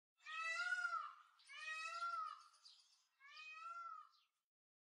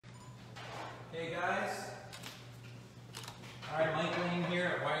Hey guys. Alright, Mike Lane here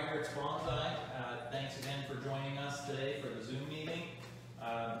at Weigert's Bonsai. Thanks again for joining us today for the Zoom meeting.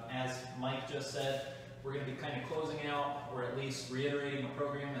 As Mike just said, we're going to be kind of closing out, or at least reiterating a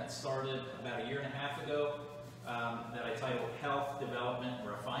program that started about a year and a half ago that I titled Health, Development, and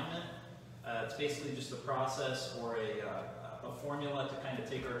Refinement. It's basically just a process or a formula to kind of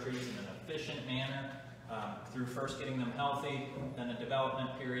take our trees in an efficient manner through first getting them healthy, then a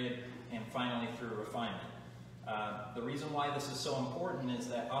development period, and finally through refinement. The reason why this is so important is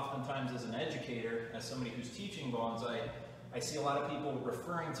that oftentimes as an educator, as somebody who's teaching bonsai, I see a lot of people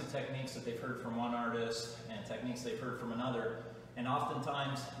referring to techniques that they've heard from one artist and techniques they've heard from another, and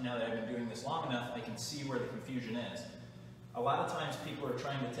oftentimes, now that I've been doing this long enough, I can see where the confusion is. A lot of times people are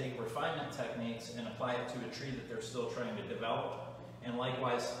trying to take refinement techniques and apply it to a tree that they're still trying to develop, and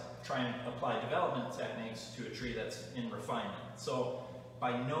likewise try and apply development techniques to a tree that's in refinement. So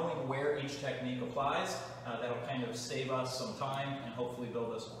by knowing where each technique applies, that'll kind of save us some time and hopefully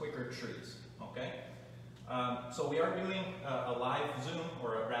build us quicker trees, okay? So we are doing a live Zoom,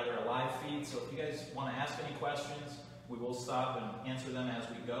 or rather a live feed, so if you guys want to ask any questions, we will stop and answer them as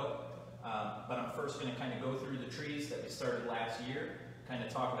we go. But I'm first going to kind of go through the trees that we started last year, kind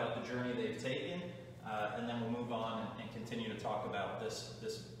of talk about the journey they've taken, and then we'll move on and continue to talk about this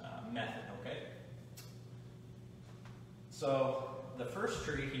method, okay? So the first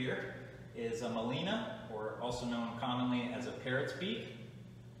tree here is a Malina, or also known commonly as a parrot's beak.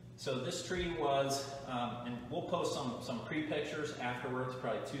 So this tree was, and we'll post some pre-pictures afterwards,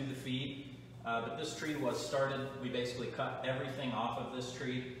 probably to the feed, but this tree was started, we basically cut everything off of this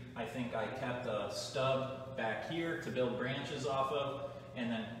tree. I think I kept a stub back here to build branches off of,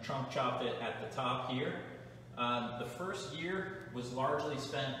 and then trunk chopped it at the top here. The first year was largely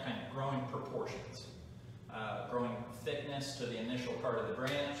spent kind of growing proportions, growing thickness to the initial part of the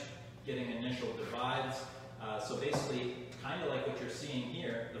branch, getting initial divides. So basically, kind of like what you're seeing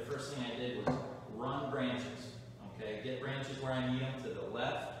here, the first thing I did was run branches. Okay, get branches where I need them to the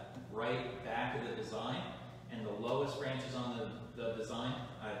left, right, back of the design, and the lowest branches on the design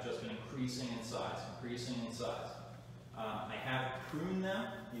I've just been increasing in size, I have pruned them.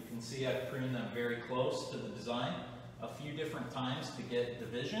 You can see I've pruned them very close to the design a few different times to get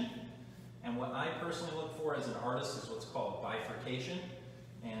division. And what I personally look for as an artist is what's called bifurcation.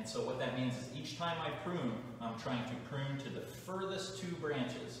 And so what that means is each time I prune, I'm trying to prune to the furthest two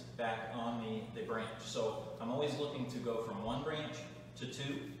branches back on the branch. So I'm always looking to go from one branch to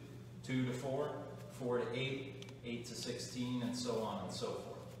two, 2 to 4, 4 to 8, 8 to 16, and so on and so forth.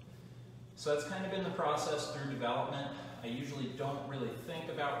 So that's kind of been the process through development. I usually don't really think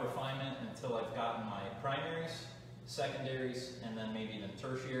about refinement until I've gotten my primaries, secondaries, and then maybe even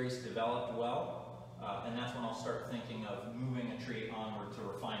tertiaries developed well. And that's when I'll start thinking of moving a tree onward to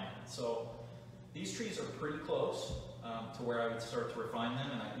refinement. So these trees are pretty close to where I would start to refine them,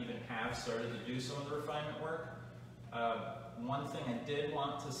 and I even have started to do some of the refinement work. One thing I did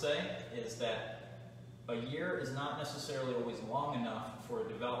want to say is that a year is not necessarily always long enough for a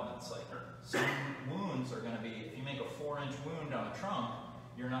development cycle. Some wounds are going to be, if you make a 4-inch wound on a trunk,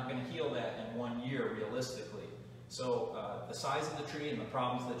 you're not going to heal that in 1 year realistically. So the size of the tree and the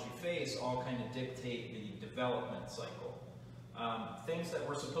problems that you face all kind of dictate the development cycle. Things that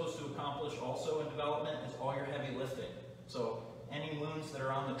we're supposed to accomplish also in development is all your heavy lifting. So any wounds that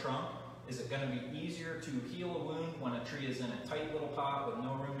are on the trunk, is it going to be easier to heal a wound when a tree is in a tight little pot with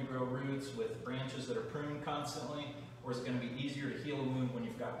no room to grow roots, with branches that are pruned constantly, or is it going to be easier to heal a wound when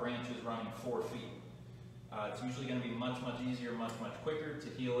you've got branches running 4 feet? It's usually going to be much easier, much quicker to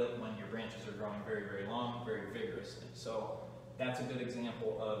heal it when your branches are growing very long, very vigorously. So that's a good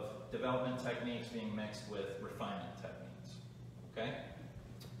example of development techniques being mixed with refinement techniques. Okay?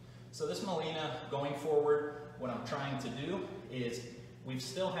 So this Malina, going forward, what I'm trying to do is we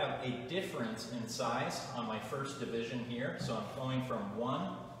still have a difference in size on my first division here. So I'm going from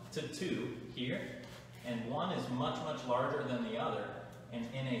 1 to 2 here, and 1 is much larger than the other. And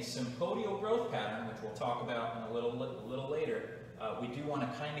in a sympodial growth pattern, which we'll talk about in a little later, we do want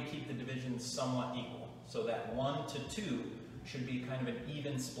to kind of keep the divisions somewhat equal. So that 1 to 2 should be kind of an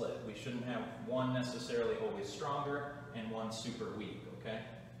even split. We shouldn't have one necessarily always stronger and one super weak, okay?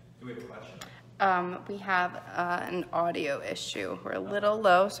 Do we have a question? We have an audio issue. We're a little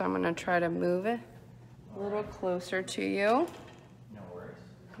low, so I'm going to try to move it a little closer to you. No worries.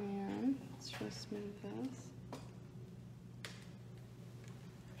 And let's just move this.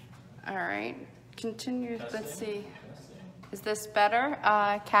 All right, continue. Testing. Let's see. Testing. Is this better,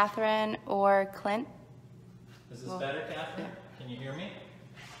 Catherine or Clint? Is this better, Catherine? Yeah. Can you hear me?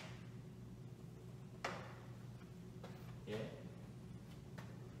 Yeah.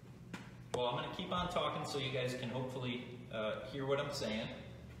 Well, I'm going to keep on talking so you guys can hopefully hear what I'm saying.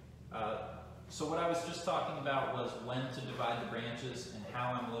 So what I was just talking about was when to divide the branches and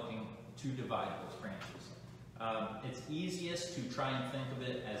how I'm looking to divide those branches. It's easiest to try and think of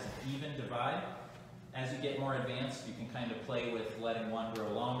it as an even divide. As you get more advanced, you can kind of play with letting one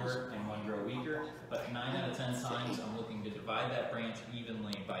grow longer and one grow weaker, but 9 out of 10 times I'm looking to divide that branch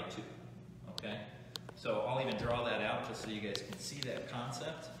evenly by 2, okay? So I'll even draw that out just so you guys can see that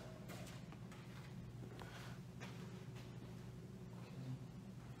concept.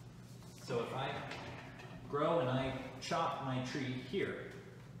 So if I grow and I chop my tree here,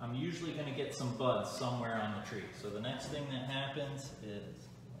 I'm usually going to get some buds somewhere on the tree. So the next thing that happens is,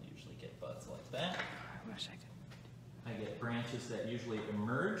 I usually get buds like that. I wish I could. I get branches that usually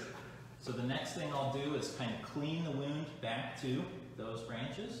emerge. So the next thing I'll do is kind of clean the wound back to those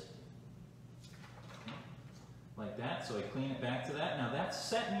branches. Like that, so I clean it back to that. Now that's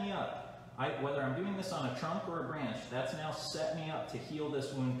set me up. Whether I'm doing this on a trunk or a branch, that's now set me up to heal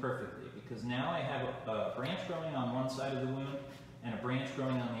this wound perfectly, because now I have a branch growing on one side of the wound and a branch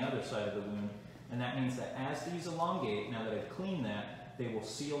growing on the other side of the wound, and that means that as these elongate, now that I've cleaned that, they will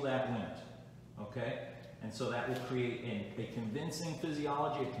seal that wound, okay? And so that will create a convincing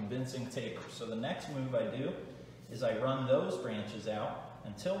physiology, a convincing taper. So the next move I do is I run those branches out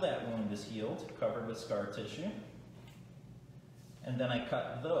until that wound is healed, covered with scar tissue, and then I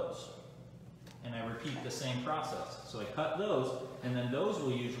cut those. And I repeat the same process. So I cut those, and then those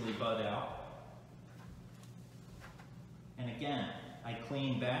will usually bud out. And again, I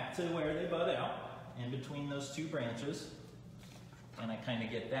clean back to where they bud out, in between those two branches, and I kind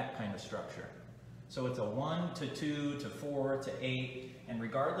of get that kind of structure. So it's a 1 to 2 to 4 to 8, and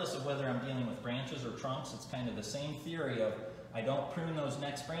regardless of whether I'm dealing with branches or trunks, it's kind of the same theory of I don't prune those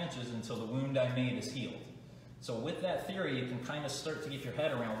next branches until the wound I made is healed. So with that theory, you can kind of start to get your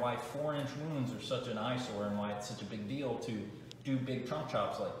head around why 4-inch wounds are such an eyesore and why it's such a big deal to do big trunk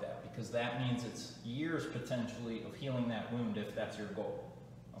chops like that, because that means it's years potentially of healing that wound if that's your goal,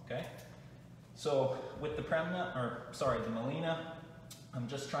 okay? So with the the Melina, I'm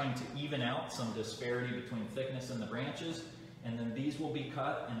just trying to even out some disparity between thickness in the branches, and then these will be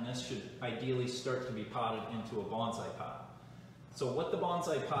cut, and this should ideally start to be potted into a bonsai pot. So what the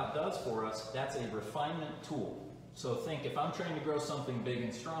bonsai pot does for us, that's a refinement tool. So think, if I'm trying to grow something big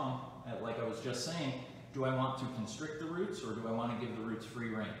and strong, like I was just saying, do I want to constrict the roots or do I want to give the roots free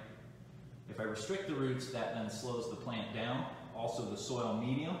rein? If I restrict the roots, that then slows the plant down. Also the soil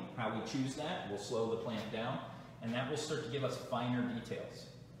medium, how we choose that, will slow the plant down, and that will start to give us finer details.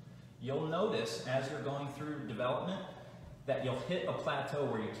 You'll notice as you're going through development that you'll hit a plateau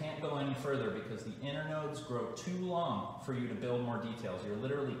where you can't go any further because the inner nodes grow too long for you to build more details. You're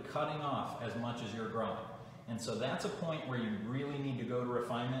literally cutting off as much as you're growing. And so that's a point where you really need to go to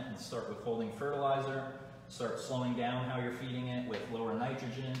refinement and start withholding fertilizer, start slowing down how you're feeding it with lower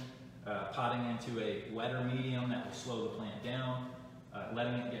nitrogen, potting into a wetter medium that will slow the plant down,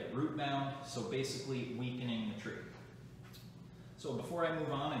 letting it get root bound, so basically weakening the tree. So before I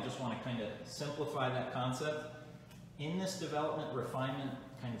move on, I just want to kind of simplify that concept. In this development refinement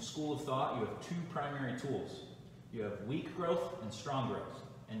kind of school of thought, you have two primary tools. You have weak growth and strong growth.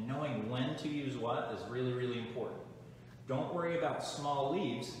 And knowing when to use what is really, really important. Don't worry about small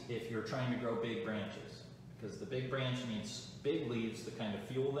leaves if you're trying to grow big branches, because the big branch needs big leaves to kind of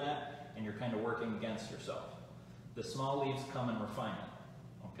fuel that, and you're kind of working against yourself. The small leaves come in refinement,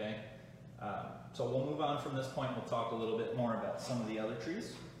 okay? So we'll move on from this point. We'll talk a little bit more about some of the other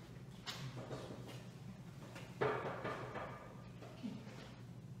trees.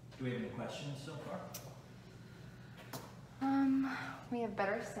 Do we have any questions so far? We have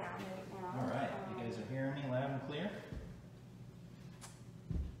better sound right now. All right, you guys are hearing me loud and clear?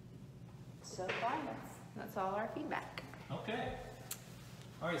 So far, that's all our feedback. Okay.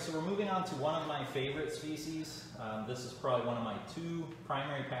 All right, so we're moving on to one of my favorite species. This is probably one of my two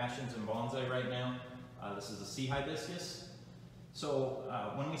primary passions in bonsai right now. This is a sea hibiscus. So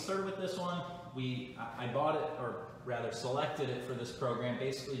when we started with this one, I bought it, or rather selected it for this program,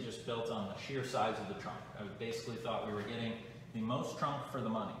 basically just built on the sheer size of the trunk. I basically thought we were getting the most trunk for the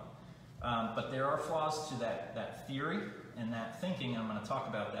money. But there are flaws to that theory and that thinking. I'm going to talk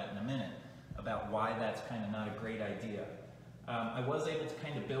about that in a minute, about why that's kind of not a great idea. I was able to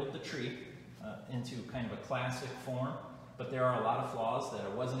kind of build the tree into kind of a classic form, but there are a lot of flaws that I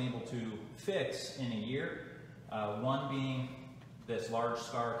wasn't able to fix in a year. One being this large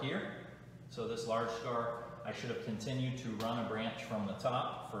scar here. So this large scar, I should have continued to run a branch from the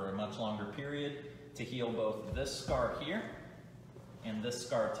top for a much longer period to heal both this scar here and this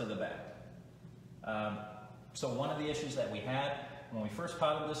scar to the back. So one of the issues that we had when we first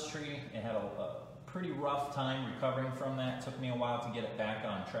potted this tree, it had a pretty rough time recovering from that. It took me a while to get it back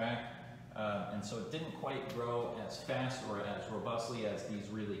on track. And so it didn't quite grow as fast or as robustly as these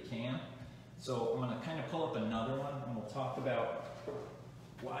really can. So I'm going to kind of pull up another one and we'll talk about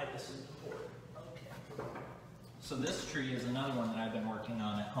why this is important. Okay. So this tree is another one that I've been working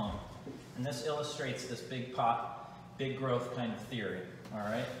on at home. And this illustrates this big pot, big growth kind of theory. All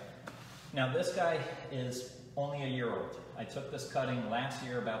right. Now this guy is only a year old. I took this cutting last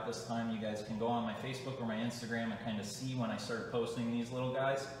year about this time. You guys can go on my Facebook or my Instagram and kind of see when I started posting these little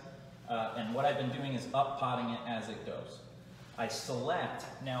guys. And what I've been doing is up potting it as it goes. I select,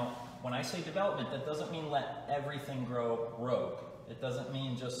 now when I say development, that doesn't mean let everything grow rogue. It doesn't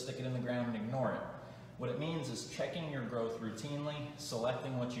mean just stick it in the ground and ignore it. What it means is checking your growth routinely,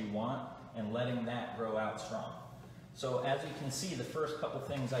 selecting what you want, and letting that grow out strong. So as you can see, the first couple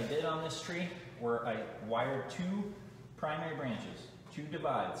things I did on this tree were I wired 2 primary branches, 2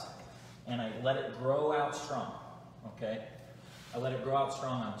 divides, and I let it grow out strong, okay? I let it grow out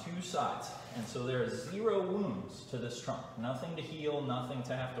strong on 2 sides. And so there are 0 wounds to this trunk. Nothing to heal, nothing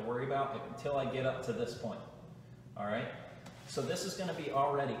to have to worry about until I get up to this point. All right? So this is going to be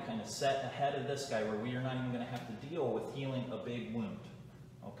already kind of set ahead of this guy where we are not even going to have to deal with healing a big wound.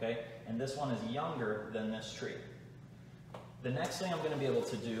 Okay? And this one is younger than this tree. The next thing I'm going to be able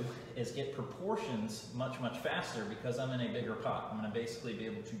to do is get proportions much, much faster because I'm in a bigger pot. I'm going to basically be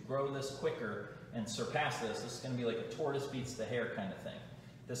able to grow this quicker and surpass this. This is going to be like a tortoise beats the hare kind of thing.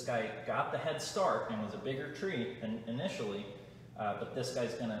 This guy got the head start and was a bigger tree than initially, but this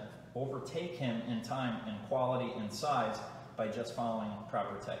guy's going to overtake him in time and quality and size by just following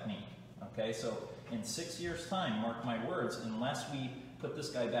proper technique. Okay, so in 6 years' time, mark my words, unless we put this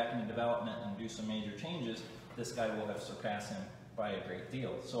guy back into development and do some major changes, this guy will have surpassed him by a great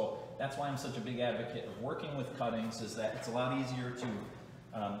deal. So that's why I'm such a big advocate of working with cuttings, is that it's a lot easier to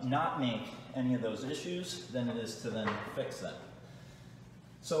not make any of those issues than it is to then fix them.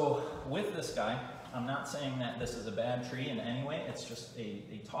 So with this guy, I'm not saying that this is a bad tree in any way, it's just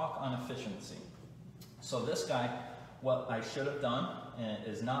a talk on efficiency. So this guy, what I should have done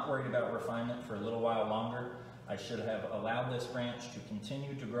is not worried about refinement for a little while longer. I should have allowed this branch to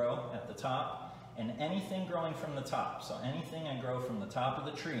continue to grow at the top, and anything growing from the top, so anything I grow from the top of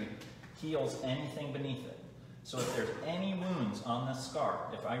the tree heals anything beneath it. So if there's any wounds on this scar,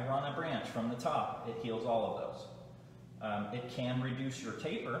 if I run a branch from the top, it heals all of those. It can reduce your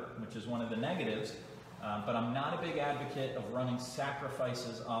taper, which is one of the negatives, but I'm not a big advocate of running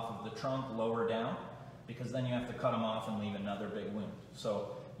sacrifices off of the trunk lower down, because then you have to cut them off and leave another big wound.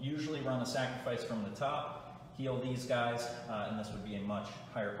 So usually run a sacrifice from the top, heal these guys, and this would be a much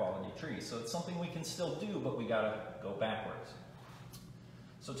higher quality tree. So it's something we can still do, but we gotta go backwards.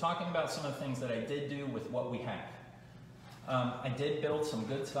 So talking about some of the things that I did do with what we have. I did build some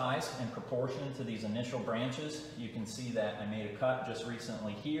good size and proportion to these initial branches. You can see that I made a cut just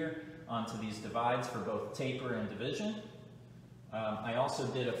recently here onto these divides for both taper and division. I also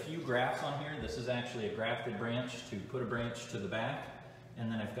did a few grafts on here. This is actually a grafted branch to put a branch to the back. And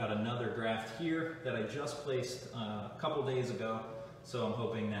then I've got another graft here that I just placed a couple days ago. So I'm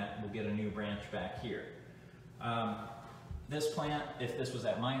hoping that we'll get a new branch back here. This plant, if this was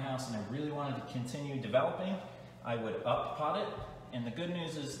at my house and I really wanted to continue developing, I would up pot it. And the good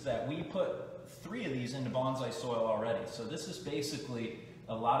news is that we put 3 of these into bonsai soil already. So this is basically,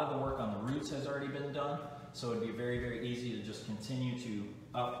 a lot of the work on the roots has already been done. So it'd be very, very easy to just continue to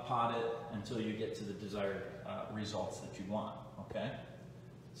up pot it until you get to the desired results that you want, okay?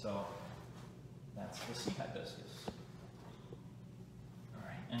 So that's the sea hibiscus. All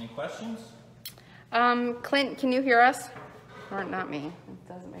right, any questions? Clint, can you hear us? Or not me, it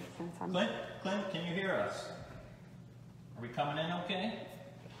doesn't make sense. Clint, can you hear us? Are we coming in okay?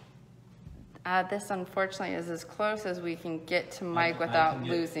 This unfortunately is as close as we can get to Mike without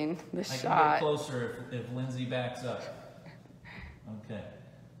losing the shot. I can get closer if Lindsay backs up. Okay.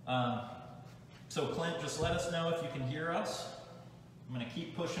 So Clint, just let us know if you can hear us. I'm going to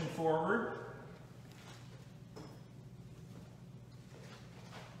keep pushing forward.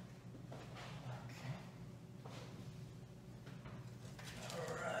 Okay.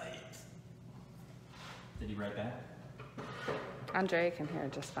 All right. Did he write back? Andre can hear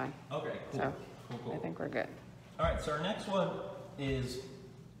just fine. Okay, cool. So Cool. I think we're good. All right, so our next one is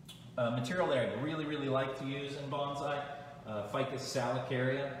a material that I really, really like to use in bonsai, Ficus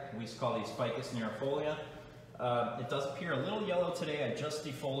salicaria. We used to call these Ficus nerofolia. It does appear a little yellow today. I just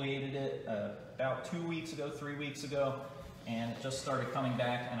defoliated it about 2 weeks ago, 3 weeks ago, and it just started coming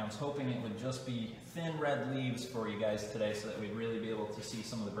back, and I was hoping it would just be thin red leaves for you guys today so that we'd really be able to see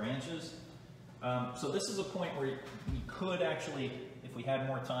some of the branches. So this is a point where we could actually, if we had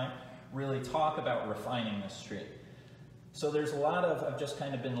more time, really talk about refining this tree. So there's a lot of, I've just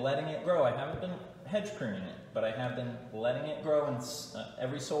kind of been letting it grow. I haven't been hedge pruning it, but I have been letting it grow and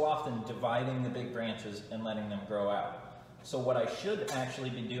every so often dividing the big branches and letting them grow out. So what I should actually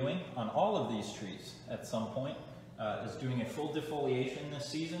be doing on all of these trees at some point is doing a full defoliation this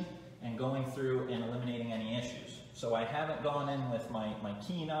season and going through and eliminating any issues. So I haven't gone in with my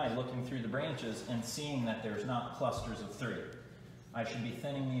keen eye looking through the branches and seeing that there's not clusters of 3. I should be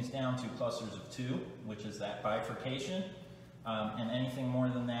thinning these down to clusters of 2, which is that bifurcation, and anything more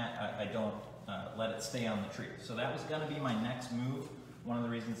than that, I don't let it stay on the tree. So that was going to be my next move, one of the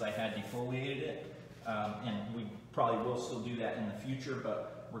reasons I had defoliated it, and we probably will still do that in the future,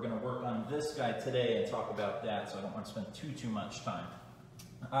 but we're going to work on this guy today and talk about that, so I don't want to spend too much time.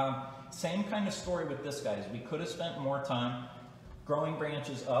 Same kind of story with this guy. We could have spent more time growing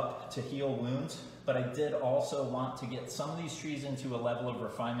branches up to heal wounds, but I did also want to get some of these trees into a level of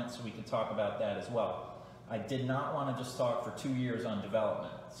refinement so we could talk about that as well. I did not want to just talk for 2 years on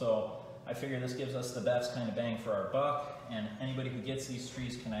development. So I figure this gives us the best kind of bang for our buck, and anybody who gets these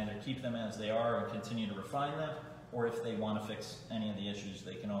trees can either keep them as they are and continue to refine them, or if they want to fix any of the issues,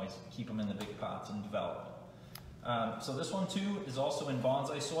 they can always keep them in the big pots and develop them. So this one too is also in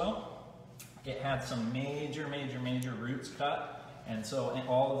bonsai soil. It had some major roots cut, and so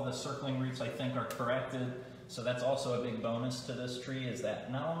all of the circling roots I think are corrected. So that's also a big bonus to this tree, is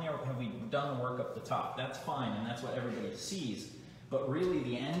that not only have we done the work up the top, that's fine and that's what everybody sees, but really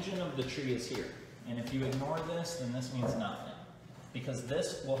the engine of the tree is here. And if you ignore this, then this means nothing. Because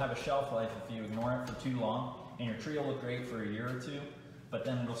this will have a shelf life if you ignore it for too long, and your tree will look great for a year or two, but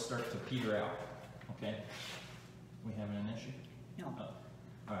then it'll start to peter out, okay? We having an issue? No.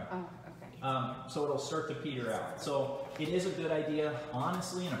 All right. Oh, okay. So it'll start to peter out. So it is a good idea.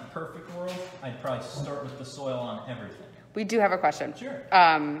 Honestly, in a perfect world, I'd probably start with the soil on everything. We do have a question. Sure.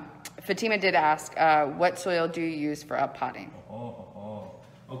 Fatima did ask, what soil do you use for up potting?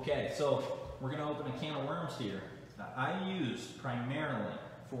 Okay, so we're going to open a can of worms here. I use primarily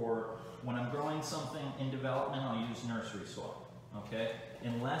for when I'm growing something in development, I'll use nursery soil. Okay,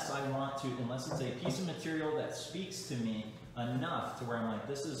 unless it's a piece of material that speaks to me enough to where I'm like,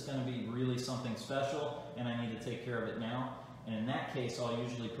 this is going to be really something special and I need to take care of it now. And in that case, I'll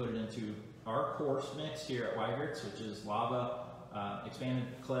usually put it into our coarse mix here at Weigert's, which is lava, expanded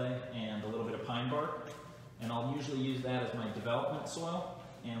clay, and a little bit of pine bark. And I'll usually use that as my development soil.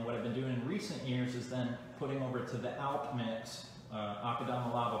 And what I've been doing in recent years is then putting over to the Alp mix,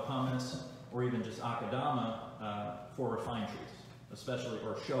 Akadama lava pumice, or even just Akadama for refined trees, especially,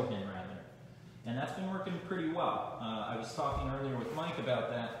 or Shohin rather. And that's been working pretty well. I was talking earlier with Mike about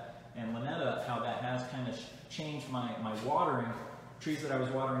that, and Lynetta, how that has kind of changed my watering. Trees that I was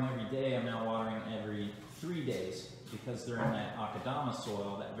watering every day, I'm now watering every 3 days because they're in that Akadama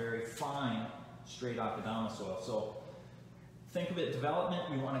soil, that very fine, straight Akadama soil. So think of it, development,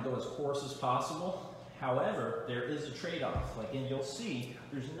 we want to go as coarse as possible. However, there is a trade-off. Like, and you'll see,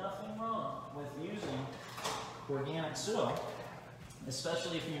 there's nothing wrong with using organic soil,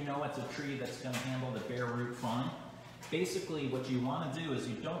 especially if you know it's a tree that's going to handle the bare root fine. Basically, what you want to do is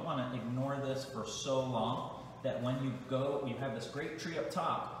you don't want to ignore this for so long that when you go, you have this great tree up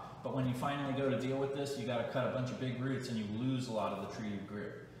top, but when you finally go to deal with this, you got to cut a bunch of big roots and you lose a lot of the tree you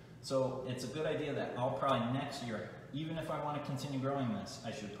grew. So it's a good idea that I'll probably next year, even if I want to continue growing this,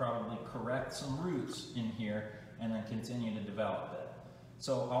 I should probably correct some roots in here and then continue to develop it.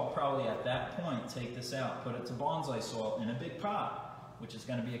 So I'll probably at that point take this out, put it to bonsai soil in a big pot, which is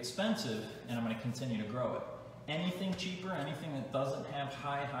going to be expensive, and I'm going to continue to grow it. Anything cheaper, anything that doesn't have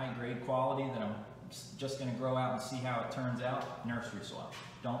high grade quality that I'm just going to grow out and see how it turns out, nursery soil.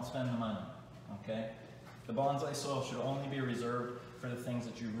 Don't spend the money, okay? The bonsai soil should only be reserved for the things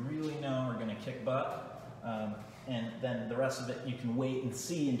that you really know are going to kick butt, and then the rest of it you can wait and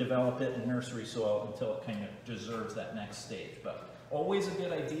see and develop it in nursery soil until it kind of deserves that next stage. But always a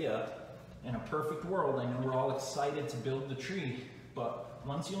good idea. In a perfect world, I know we're all excited to build the tree, but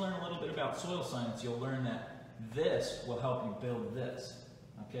once you learn a little bit about soil science, you'll learn that this will help you build this.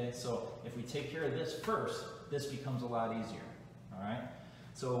 Okay, so if we take care of this first, this becomes a lot easier. All right,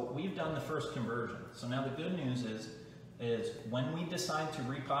 so we've done the first conversion. So now the good news is when we decide to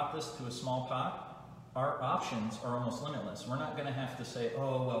repot this to a small pot, our options are almost limitless. We're not going to have to say,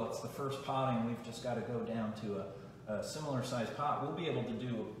 oh, well, it's the first potting, we've just got to go down to a similar size pot. We'll be able to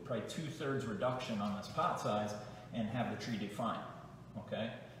do probably 2/3 reduction on this pot size and have the tree defined.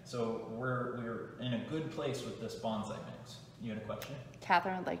 Okay, so we're in a good place with this bonsai mix. You had a question?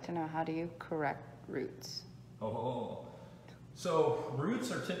 Catherine would like to know, how do you correct roots? Oh, So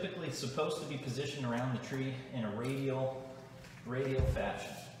roots are typically supposed to be positioned around the tree in a radial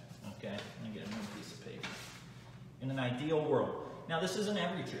fashion. Okay, let me get a new piece of paper. In an ideal world. Now this isn't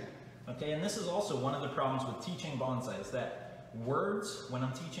every tree. Okay, and this is also one of the problems with teaching bonsai is that words, when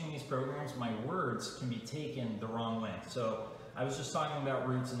I'm teaching these programs, my words can be taken the wrong way. So I was just talking about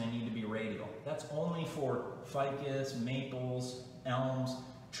roots and they need to be radial. That's only for ficus, maples, elms,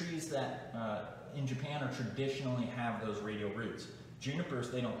 trees that in Japan are traditionally have those radial roots. Junipers,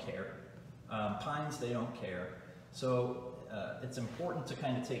 they don't care. Pines, they don't care. So it's important to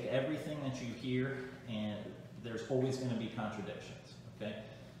kind of take everything that you hear, and there's always going to be contradictions, okay?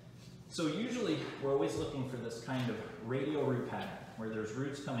 So usually we're always looking for this kind of radial root pattern where there's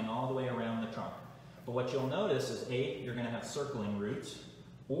roots coming all the way around the trunk. But what you'll notice is A, you're going to have circling roots,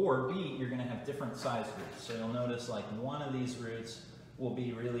 or B, you're going to have different sized roots. So you'll notice like one of these roots will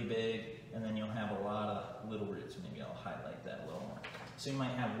be really big, and then you'll have a lot of little roots. Maybe I'll highlight that a little more. So you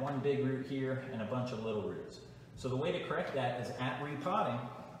might have one big root here and a bunch of little roots. So the way to correct that is at repotting,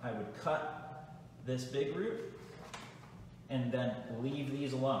 I would cut this big root and then leave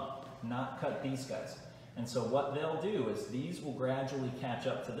these alone. Not cut these guys. And so what they'll do is these will gradually catch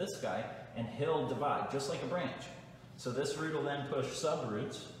up to this guy and he'll divide just like a branch. So this root will then push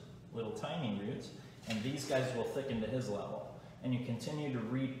subroots, little tiny roots, and these guys will thicken to his level. And you continue to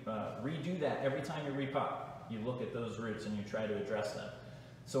redo that every time you repot. You look at those roots and you try to address them.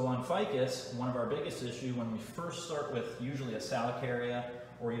 So on ficus, one of our biggest issues when we first start with usually a salicaria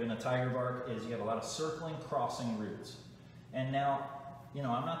or even a tiger bark is you have a lot of circling, crossing roots. And now, you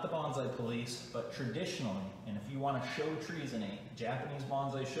know, I'm not the bonsai police, but traditionally, and if you want to show trees in a Japanese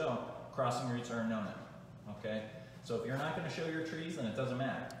bonsai show, crossing roots are a no-no, okay? So if you're not going to show your trees, then it doesn't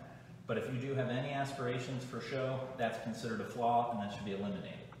matter. But if you do have any aspirations for show, that's considered a flaw, and that should be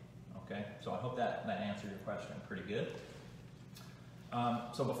eliminated, okay? So I hope that answered your question pretty good.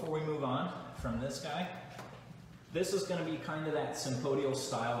 So before we move on from this guy, this is going to be kind of that sympodial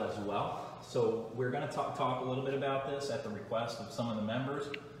style as well. So we're going to talk a little bit about this at the request of some of the members,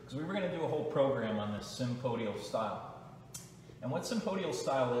 because we were going to do a whole program on this sympodial style. And what sympodial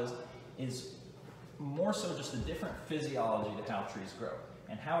style is more so just a different physiology to how trees grow.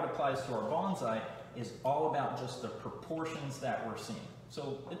 And how it applies to our bonsai is all about just the proportions that we're seeing.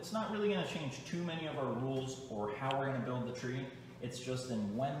 So it's not really going to change too many of our rules or how we're going to build the tree. It's just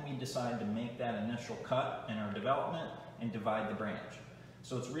in when we decide to make that initial cut in our development and divide the branch.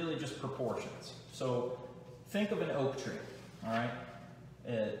 So it's really just proportions. So think of an oak tree, all right?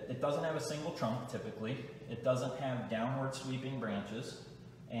 It doesn't have a single trunk typically. It doesn't have downward sweeping branches.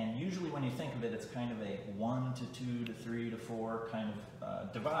 And usually when you think of it, it's kind of a 1 to 2 to 3 to 4 kind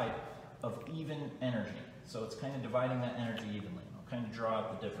of divide of even energy. So it's kind of dividing that energy evenly. I'll kind of draw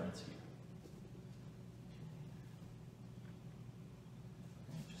out the difference here.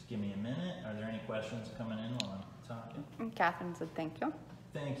 Just give me a minute. Are there any questions coming in while I'm talking? And Catherine said thank you.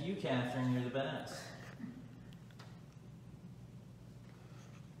 Thank you, Catherine. You're the best.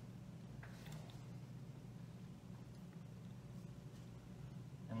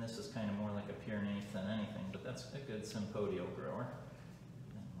 And this is kind of more like a Pyrenees than anything, but that's a good sympodial grower.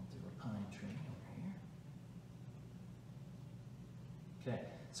 Then we'll do a pine tree over here. Okay,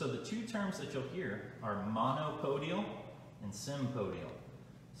 so the two terms that you'll hear are monopodial and sympodial.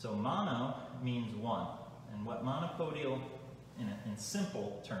 So mono means one, and what monopodial in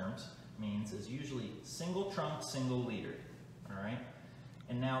simple terms means is usually single trunk, single leader, all right?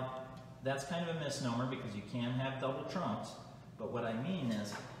 And now that's kind of a misnomer because you can have double trunks, but what I mean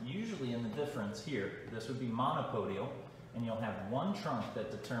is usually in the difference here, this would be monopodial, and you'll have one trunk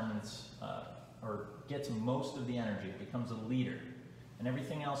that determines or gets most of the energy. It becomes a leader, and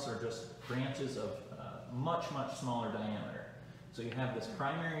everything else are just branches of much smaller diameter. So you have this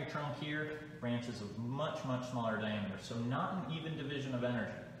primary trunk here, branches of much smaller diameter. So not an even division of energy.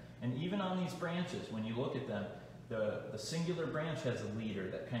 And even on these branches, when you look at them, the singular branch has a leader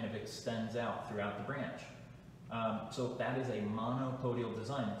that kind of extends out throughout the branch. So that is a monopodial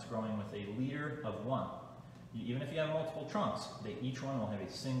design. It's growing with a leader of one. Even if you have multiple trunks, each one will have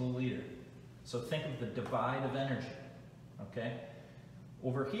a single leader. So think of the divide of energy, okay?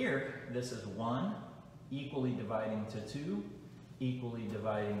 Over here, this is 1, equally dividing to 2, equally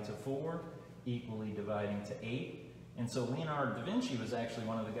dividing to 4, equally dividing to 8. And so Leonardo da Vinci was actually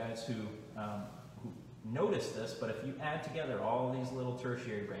one of the guys who noticed this, but if you add together all these little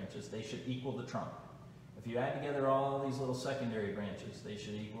tertiary branches, they should equal the trunk. If you add together all these little secondary branches, they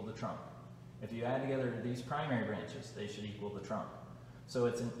should equal the trunk. If you add together these primary branches, they should equal the trunk. So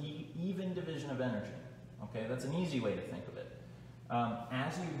it's an even division of energy. Okay, that's an easy way to think of it.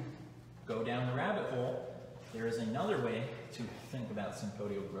 As you go down the rabbit hole, there is another way to think about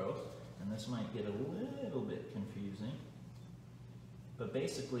sympodial growth, and this might get a little bit confusing. But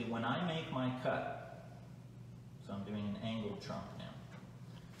basically, when I make my cut, so I'm doing an angled trunk now.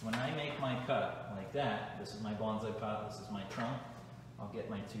 When I make my cut like that, this is my bonsai pot, this is my trunk, I'll get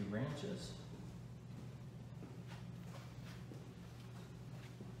my 2 branches.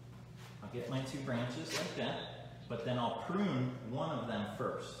 I'll get my 2 branches like that, but then I'll prune one of them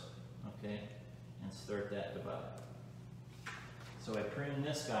first, okay, and start that divide. So I prune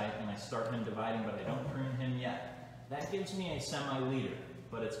this guy and I start him dividing, but I don't prune him yet. That gives me a semi-leader,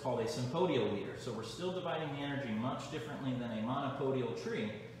 but it's called a sympodial leader. So we're still dividing the energy much differently than a monopodial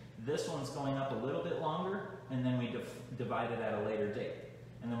tree. This one's going up a little bit longer, and then we divide it at a later date.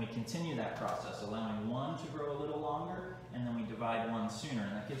 And then we continue that process, allowing one to grow a little longer, and then we divide one sooner.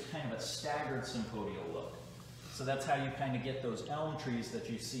 And that gives kind of a staggered sympodial look. So that's how you kind of get those elm trees that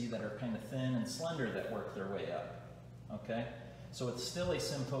you see that are kind of thin and slender that work their way up. Okay? So it's still a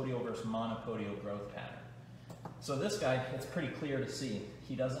sympodial versus monopodial growth pattern. So this guy, it's pretty clear to see.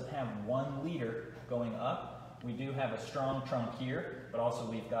 He doesn't have one leader going up. We do have a strong trunk here, but also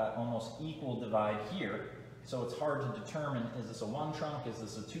we've got almost equal divide here. So it's hard to determine, is this a 1 trunk, is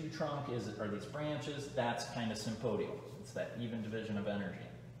this a 2 trunk, are these branches? That's kind of sympodial. It's that even division of energy.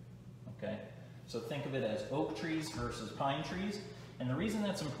 Okay? So think of it as oak trees versus pine trees. And the reason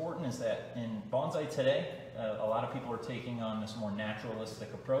that's important is that in bonsai today, a lot of people are taking on this more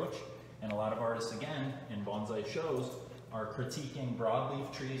naturalistic approach. And a lot of artists, again, in bonsai shows, are critiquing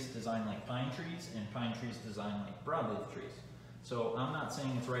broadleaf trees designed like pine trees and pine trees designed like broadleaf trees. So I'm not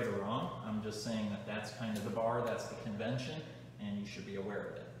saying it's right or wrong, I'm just saying that that's kind of the bar, that's the convention, and you should be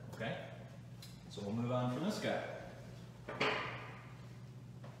aware of it, okay? So we'll move on from this guy.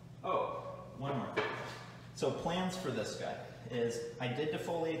 Oh, one more thing. So plans for this guy is, I did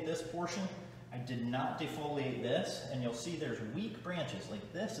defoliate this portion, I did not defoliate this, and you'll see there's weak branches.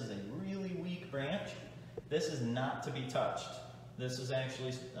 Like this is a really weak branch. This is not to be touched. This is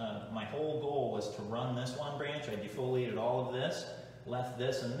actually, my whole goal was to run this one branch. I defoliated all of this, left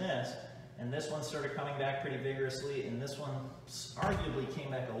this, and this one started coming back pretty vigorously, and this one arguably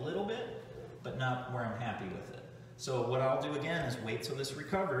came back a little bit, but not where I'm happy with it. So what I'll do again is wait till this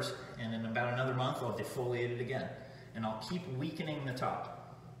recovers, and in about another month I'll defoliate it again. And I'll keep weakening the top.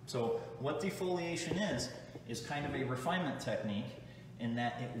 So what defoliation is kind of a refinement technique in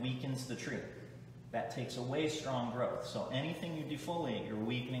that it weakens the tree. That takes away strong growth. So anything you defoliate, you're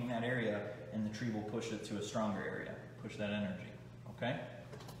weakening that area, and the tree will push it to a stronger area, push that energy, okay?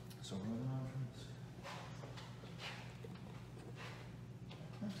 So moving on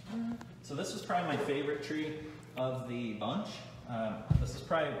from this. So this is probably my favorite tree of the bunch. This is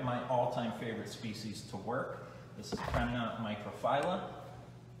probably my all-time favorite species to work. This is Premna microphylla.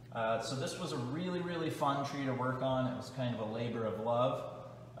 So this was a really, really fun tree to work on. It was kind of a labor of love.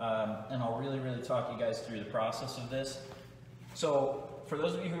 And I'll really talk you guys through the process of this. So for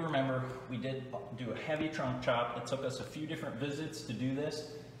those of you who remember, we did do a heavy trunk chop. It took us a few different visits to do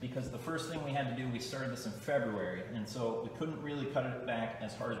this because the first thing we had to do, we started this in February, and so we couldn't really cut it back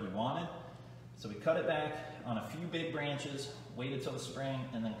as hard as we wanted. So we cut it back on a few big branches, waited till the spring,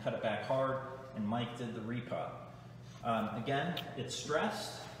 and then cut it back hard, and Mike did the repot. Again, it's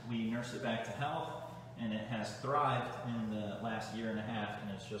stressed. We nursed it back to health, and it has thrived in the last year and a half,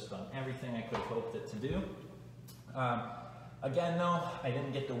 and it's just done everything I could have hoped it to do. Again, though, I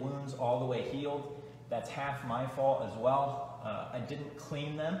didn't get the wounds all the way healed. That's half my fault as well. I didn't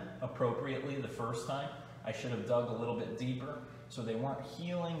clean them appropriately the first time. I should have dug a little bit deeper, so they weren't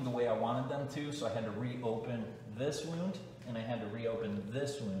healing the way I wanted them to, so I had to reopen this wound, and I had to reopen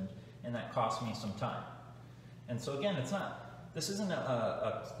this wound, and that cost me some time. And so again, this isn't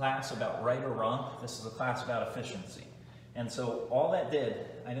a class about right or wrong, this is a class about efficiency. And so all that did,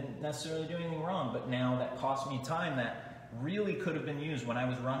 I didn't necessarily do anything wrong, but now that cost me time that really could have been used when I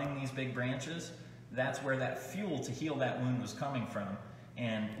was running these big branches. That's where that fuel to heal that wound was coming from.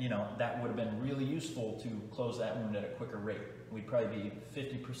 And you know, that would have been really useful to close that wound at a quicker rate. We'd probably be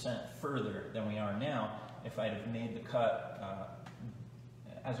 50% further than we are now if I'd have made the cut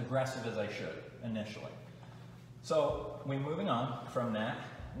as aggressive as I should initially. So we're moving on from that.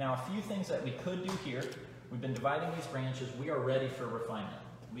 Now a few things that we could do here. We've been dividing these branches. We are ready for refinement.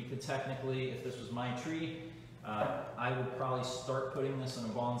 We could technically, if this was my tree, I would probably start putting this in a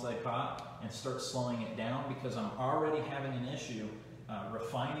bonsai pot and start slowing it down because I'm already having an issue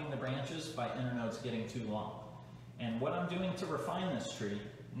refining the branches by internodes getting too long. And what I'm doing to refine this tree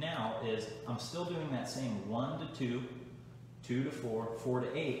now is I'm still doing that same 1 to 2, 2 to 4, 4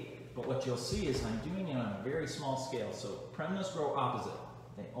 to 8, but what you'll see is I'm doing it on a very small scale. So Premnas grow opposite.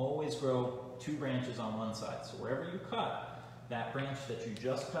 They always grow 2 branches on one side. So wherever you cut, that branch that you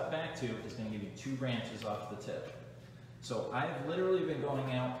just cut back to is going to give you 2 branches off the tip. So I've literally been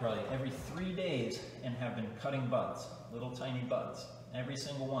going out probably every 3 days and have been cutting buds, little tiny buds, every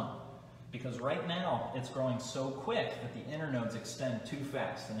single one. Because right now it's growing so quick that the internodes extend too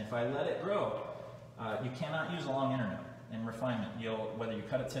fast. And if I let it grow, you cannot use a long internode in refinement. Whether you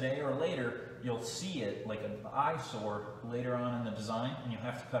cut it today or later, you'll see it like an eyesore later on in the design, and you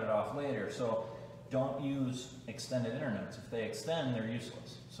have to cut it off later. So don't use extended internodes. If they extend, they're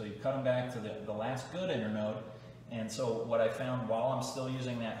useless. So you cut them back to the last good internode. And so what I found while I'm still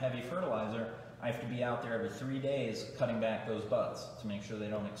using that heavy fertilizer, I have to be out there every 3 days cutting back those buds to make sure they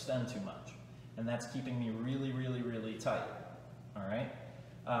don't extend too much. And that's keeping me really, really, really tight. All right?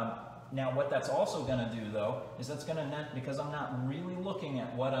 Now what that's also going to do though, is that's going to, because I'm not really looking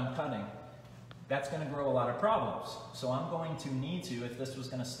at what I'm cutting, that's going to grow a lot of problems. So I'm going to need to, if this was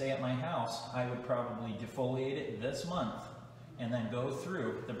going to stay at my house, I would probably defoliate it this month and then go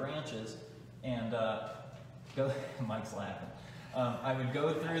through the branches and Mike's laughing. I would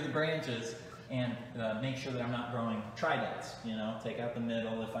go through the branches and make sure that I'm not growing tridents, you know, take out the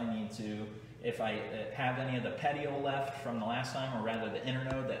middle if I need to. If I have any of the petiole left from the last time, or rather the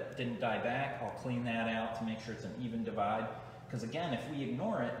internode that didn't die back, I'll clean that out to make sure it's an even divide. Because again, if we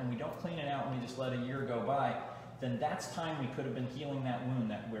ignore it and we don't clean it out and we just let a year go by, then that's time we could have been healing that wound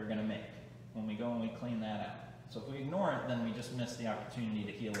that we're going to make when we go and we clean that out. So if we ignore it, then we just miss the opportunity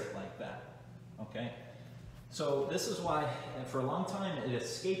to heal it like that. Okay? So this is why, for a long time, it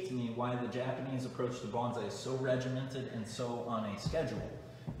escaped me why the Japanese approach to bonsai is so regimented and so on a schedule.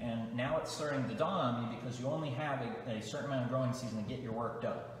 And now it's starting to dawn on me because you only have a certain amount of growing season to get your work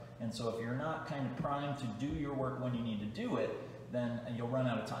done. And so if you're not kind of primed to do your work when you need to do it, then you'll run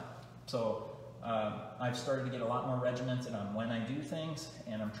out of time. So I've started to get a lot more regimented on when I do things,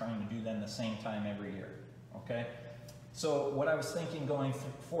 and I'm trying to do them the same time every year. Okay? So what I was thinking going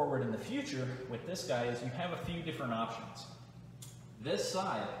forward in the future with this guy is you have a few different options. This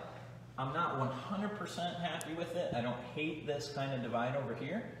side, I'm not 100% happy with it. I don't hate this kind of divide over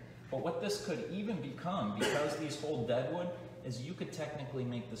here. But what this could even become, because these hold deadwood, is you could technically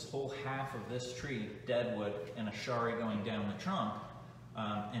make this whole half of this tree deadwood and a shari going down the trunk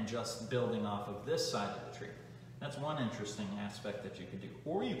and just building off of this side of the tree. That's one interesting aspect that you could do.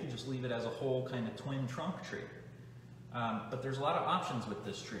 Or you could just leave it as a whole kind of twin trunk tree. But there's a lot of options with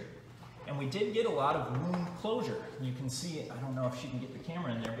this tree. And we did get a lot of wound closure. You can see it, I don't know if she can get the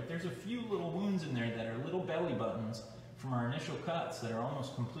camera in there, but there's a few little wounds in there that are little belly buttons from our initial cuts that are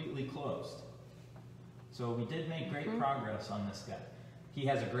almost completely closed. So we did make great progress on this guy. He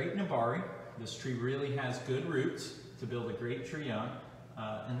has a great nabari. This tree really has good roots to build a great tree on.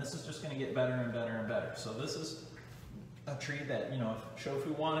 And this is just going to get better and better and better. So this is a tree that, you know, if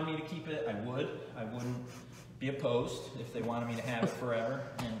Shofu wanted me to keep it, I would. I wouldn't be opposed if they wanted me to have it forever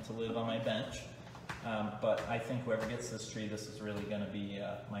and to live on my bench. But I think whoever gets this tree, this is really going to be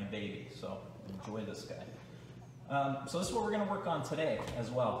my baby. So enjoy this guy. So this is what we're going to work on today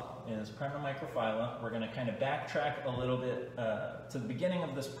as well, is Prima microphylla. We're going to kind of backtrack a little bit to the beginning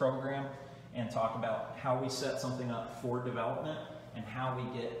of this program and talk about how we set something up for development and how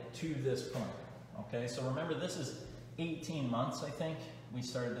we get to this point. Okay, so remember this is 18 months, I think. We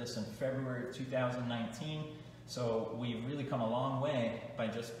started this in February of 2019. So we've really come a long way by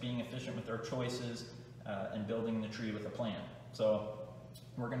just being efficient with our choices and building the tree with a plan. So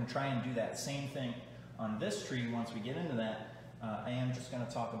we're going to try and do that same thing on this tree. Once we get into that, I am just going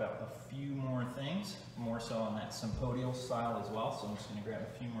to talk about a few more things, more so on that sympodial style as well. So I'm just going to grab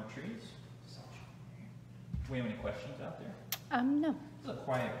a few more trees. Do we have any questions out there? No. This is a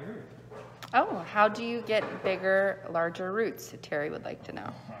quiet group. Oh, how do you get bigger, larger roots? Terry would like to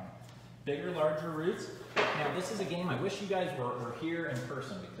know. Bigger, larger roots. Now this is a game, I wish you guys were here in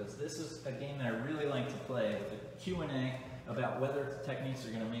person, because this is a game that I really like to play with a Q&A about whether techniques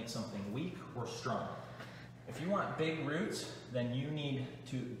are going to make something weak or strong. If you want big roots, then you need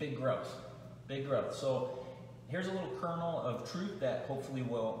big growth. Big growth. So here's a little kernel of truth that hopefully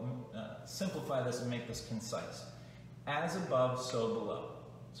will simplify this and make this concise. As above, so below.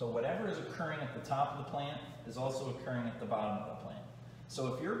 So whatever is occurring at the top of the plant is also occurring at the bottom of the plant.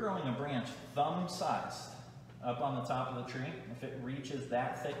 So if you're growing a branch thumb-sized up on the top of the tree, if it reaches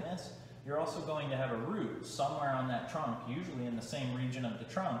that thickness, you're also going to have a root somewhere on that trunk, usually in the same region of the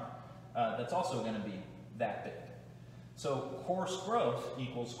trunk, that's also going to be that big. So coarse growth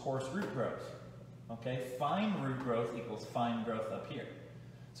equals coarse root growth. Okay, fine root growth equals fine growth up here.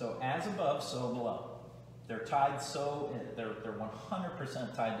 So as above, so below. They're tied, so they're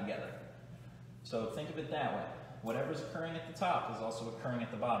 100% tied together. So think of it that way. whatever's occurring at the top is also occurring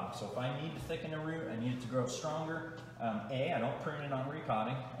at the bottom. So if I need to thicken a root, I need it to grow stronger, A, I don't prune it on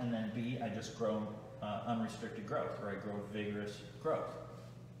repotting, and then B, I just grow unrestricted growth, or I grow vigorous growth.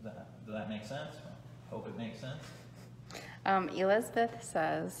 Does that make sense? Hope it makes sense. Elizabeth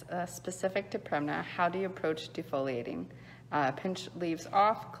says, specific to Premna, how do you approach defoliating? Pinch leaves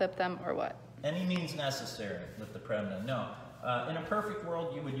off, clip them, or what? Any means necessary with the Premna. No. In a perfect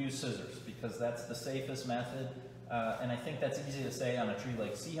world, you would use scissors because that's the safest method. And I think that's easy to say on a tree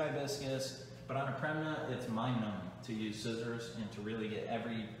like sea hibiscus, but on a Premna, it's mind-numbing to use scissors and to really get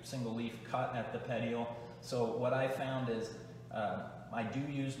every single leaf cut at the petiole. So what I found is I do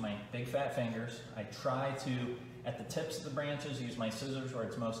use my big fat fingers. I try to, at the tips of the branches, use my scissors where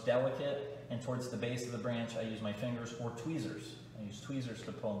it's most delicate, and towards the base of the branch, I use my fingers or tweezers. I use tweezers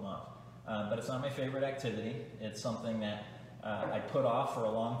to pull them off. But it's not my favorite activity. It's something that I put off for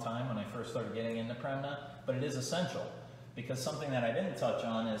a long time when I first started getting into Premna, but it is essential because something that I didn't touch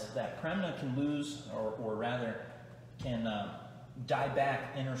on is that Premna can lose, or rather can die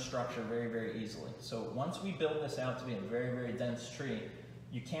back inner structure very, very easily. So once we build this out to be a very, very dense tree,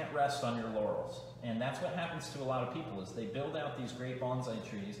 you can't rest on your laurels. And that's what happens to a lot of people is they build out these great bonsai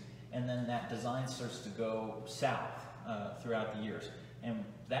trees and then that design starts to go south throughout the years. And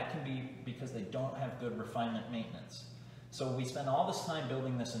that can be because they don't have good refinement maintenance. So we spend all this time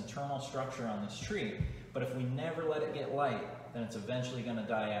building this internal structure on this tree, but if we never let it get light, then it's eventually going to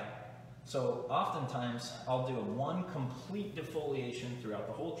die out. So oftentimes I'll do one complete defoliation throughout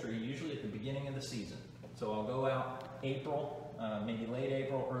the whole tree, usually at the beginning of the season. So I'll go out April, maybe late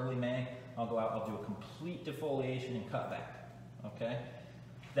April, early May, I'll go out, I'll do a complete defoliation and cut back, okay?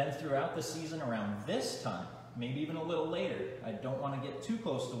 Then throughout the season around this time, maybe even a little later, I don't want to get too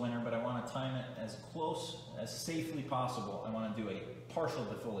close to winter, but I want to time it as close as safely possible. I want to do a partial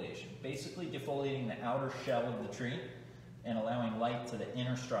defoliation, basically defoliating the outer shell of the tree and allowing light to the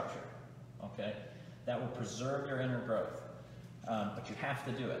inner structure, okay? That will preserve your inner growth, but you have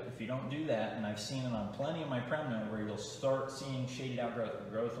to do it. If you don't do that, and I've seen it on plenty of my Premna where you'll start seeing shaded out growth.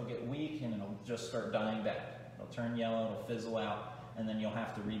 The growth will get weak and it'll just start dying back. It'll turn yellow, it'll fizzle out, and then you'll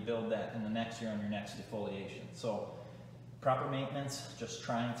have to rebuild that in the next year on your next defoliation. So proper maintenance, just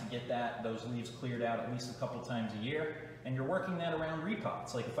trying to get those leaves cleared out at least a couple times a year, and you're working that around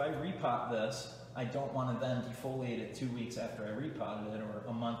repots. Like if I repot this, I don't want to then defoliate it 2 weeks after I repotted it or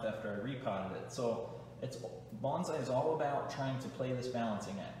a month after I repotted it. So bonsai is all about trying to play this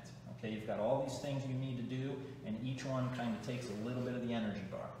balancing act. Okay, you've got all these things you need to do, and each one kind of takes a little bit of the energy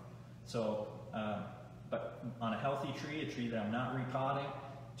bar. So, but on a healthy tree, a tree that I'm not repotting,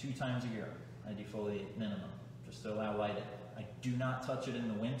 2 times a year, I defoliate minimum, just to allow light in. I do not touch it in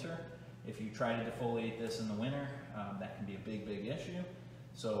the winter. If you try to defoliate this in the winter, that can be a big, big issue.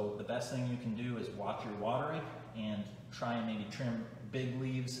 So the best thing you can do is watch your watering and try and maybe trim big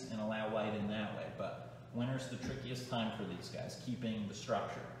leaves and allow light in that way. But winter's the trickiest time for these guys, keeping the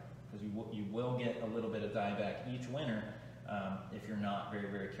structure, because you will get a little bit of dieback each winter if you're not very,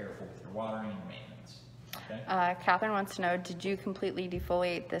 very careful with your watering and maintenance. Okay? Catherine wants to know, did you completely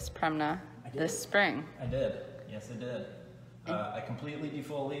defoliate this Premna this spring? I did. Yes, I did. I completely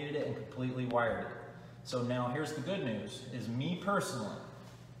defoliated it and completely wired it. So now here's the good news, is me personally,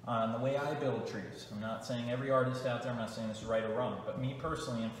 on the way I build trees, I'm not saying every artist out there, I'm not saying this is right or wrong, but me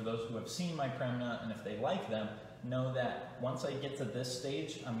personally, and for those who have seen my Premna, and if they like them, know that once I get to this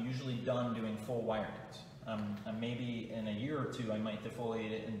stage, I'm usually done doing full wirings. Maybe in a year or two, I might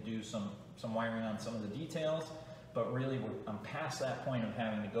defoliate it and do some wiring on some of the details, but really I'm past that point of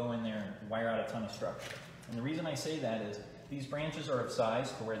having to go in there and wire out a ton of structure. And the reason I say that is these branches are of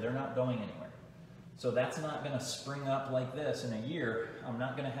size to where they're not going anywhere. So that's not going to spring up like this in a year. I'm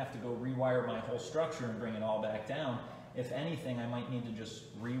not going to have to go rewire my whole structure and bring it all back down. If anything, I might need to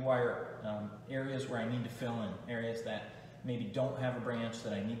just rewire areas where I need to fill in, areas that maybe don't have a branch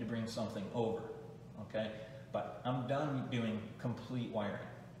that I need to bring something over, okay? But I'm done doing complete wiring.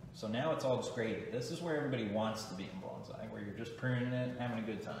 So now it's all just graded. This is where everybody wants to be in bonsai, where you're just pruning it, having a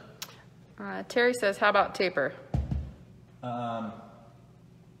good time. Terry says, how about taper?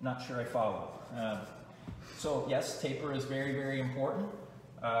 Not sure I follow. So yes, taper is very, very important.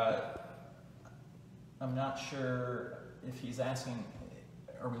 I'm not sure if he's asking,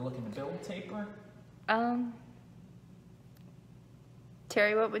 are we looking to build taper?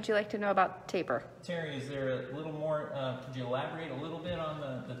 Terry, what would you like to know about taper? Terry, is there a little more, could you elaborate a little bit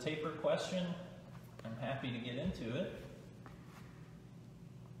on the taper question? I'm happy to get into it.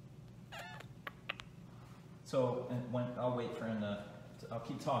 So I'll wait for him I'll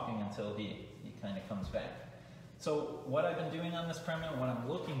keep talking until he kind of comes back. So what I've been doing on this Premna, what I'm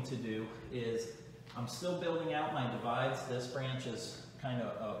looking to do is I'm still building out my divides. This branch is kind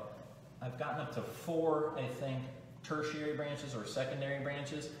of, I've gotten up to 4, I think, tertiary branches or secondary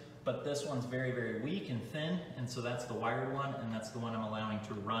branches, but this one's very, very weak and thin, and so that's the wired one, and that's the one I'm allowing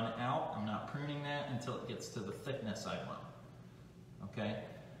to run out. I'm not pruning that until it gets to the thickness I want. Okay?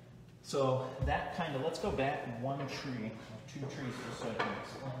 So that kind of, let's go back 1 tree, or 2 trees, just so I can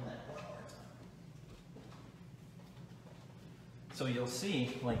explain that one more time. So you'll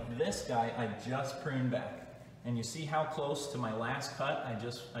see, like this guy, I just pruned back. And you see how close to my last cut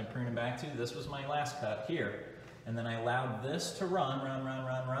I pruned it back to? This was my last cut here. And then I allowed this to run,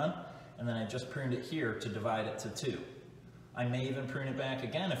 and then I just pruned it here to divide it to 2. I may even prune it back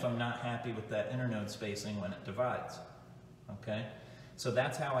again if I'm not happy with that internode spacing when it divides. Okay? So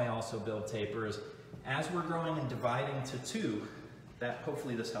that's how I also build tapers. As we're growing and dividing to 2,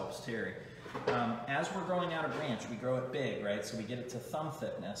 hopefully this helps Terry. As we're growing out a branch, we grow it big, right? So we get it to thumb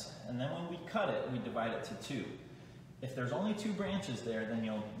thickness, and then when we cut it, we divide it to 2. If there's only 2 branches there, then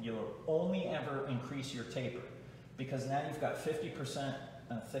you'll only ever increase your taper, because now you've got 50%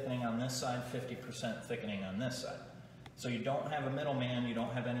 thickening on this side, 50% thickening on this side. So you don't have a middleman, you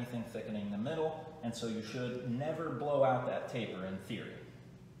don't have anything thickening the middle, and so you should never blow out that taper in theory,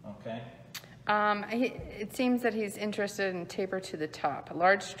 okay? It seems that he's interested in taper to the top, a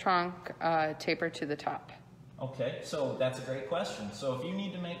large trunk, taper to the top. Okay, so that's a great question. So if you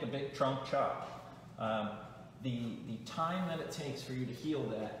need to make a big trunk chop, the time that it takes for you to heal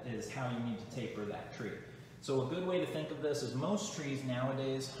that is how you need to taper that tree. So a good way to think of this is most trees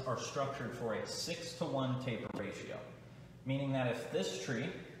nowadays are structured for a 6-to-1 taper ratio, meaning that if this tree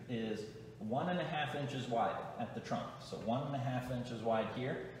is 1.5 inches wide at the trunk, so 1.5 inches wide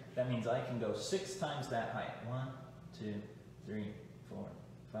here, that means I can go 6 times that height. 1, 2, 3, 4,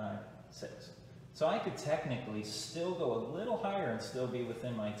 5, 6. So I could technically still go a little higher and still be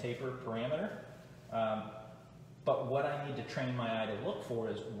within my taper parameter. But what I need to train my eye to look for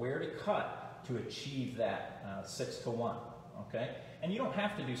is where to cut to achieve that 6-to-1. Okay? And you don't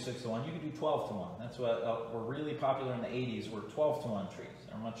have to do 6-to-1, you can do 12-to-1. That's what were really popular in the 80s, were 12-to-1 trees.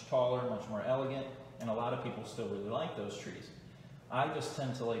 They're much taller, much more elegant, and a lot of people still really like those trees. I just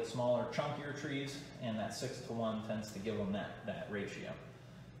tend to like smaller, chunkier trees, and that 6-to-1 tends to give them that ratio.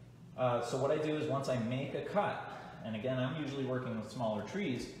 So what I do is once I make a cut, and again, I'm usually working with smaller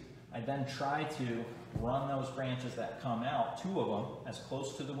trees, I then try to run those branches that come out, 2 of them, as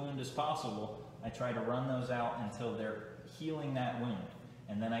close to the wound as possible. I try to run those out until they're healing that wound,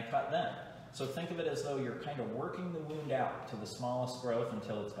 and then I cut them. So think of it as though you're kind of working the wound out to the smallest growth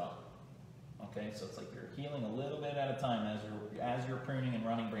until it's gone. Okay, so it's like you're healing a little bit at a time as you're pruning and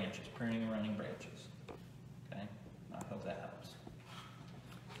running branches, Okay, I hope that helps.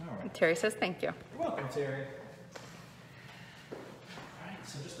 All right. Terry says thank you. You're welcome, Terry. All right,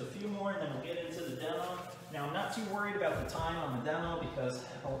 so just a few more and then we'll get into the demo. Now, I'm not too worried about the time on the demo because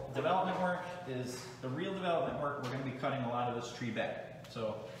development work is the real development work. We're going to be cutting a lot of this tree back.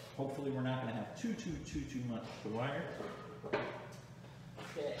 So hopefully we're not going to have too much to wire.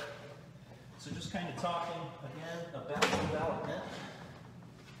 Okay. So just kind of talking again about development.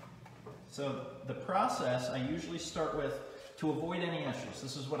 So the process I usually start with to avoid any issues.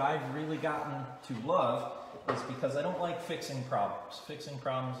 This is what I've really gotten to love, is because I don't like fixing problems. Fixing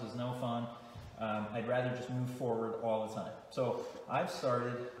problems is no fun. I'd rather just move forward all the time. So I've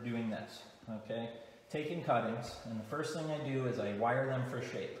started doing this, okay? Taking cuttings, and the first thing I do is I wire them for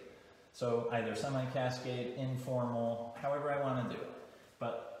shape. So either semi-cascade, informal, however I want to do it.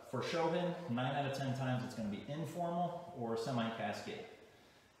 But for Shohin, 9 out of 10 times it's going to be informal or semi-cascade.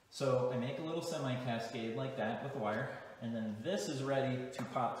 So I make a little semi-cascade like that with wire, and then this is ready to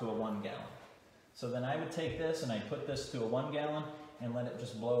pop to a 1 gallon. So then I would take this and I'd put this to a 1 gallon and let it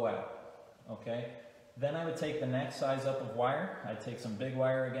just blow out, okay? Then I would take the next size up of wire, I'd take some big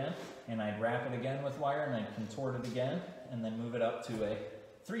wire again, and I'd wrap it again with wire, and I'd contort it again, and then move it up to a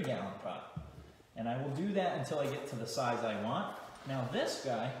 3 gallon pot. And I will do that until I get to the size I want. Now this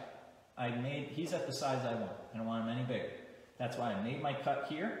guy, he's at the size I want. I don't want him any bigger. That's why I made my cut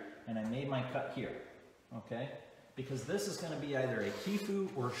here, and I made my cut here, okay? Because this is going to be either a Kifu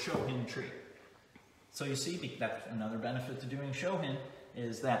or Shohin tree. So you see, that's another benefit to doing Shohin,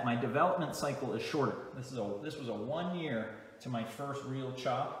 is that my development cycle is shorter. This was a 1 year to my first real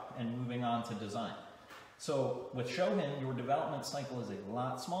chop and moving on to design. So with Shohin, your development cycle is a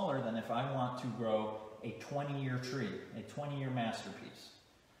lot smaller than if I want to grow a 20-year tree, a 20-year masterpiece.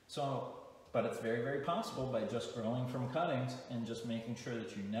 So, but it's very, very possible by just growing from cuttings and just making sure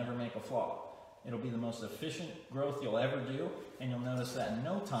that you never make a flaw. It'll be the most efficient growth you'll ever do, and you'll notice that in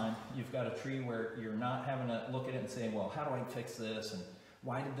no time, you've got a tree where you're not having to look at it and say, well, how do I fix this, and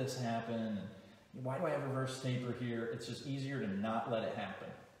why did this happen, and Why do I have reverse taper here? It's just easier to not let it happen,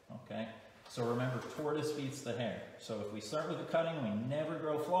 okay? So remember, tortoise beats the hare. So if we start with the cutting and we never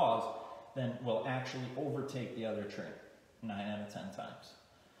grow flaws, then we'll actually overtake the other tree 9 out of 10 times.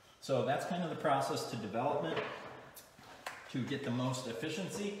 So that's kind of the process to development to get the most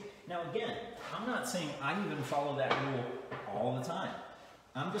efficiency. Now again, I'm not saying I even follow that rule all the time.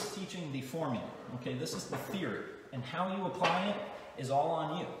 I'm just teaching the formula, okay? This is the theory, and how you apply it is all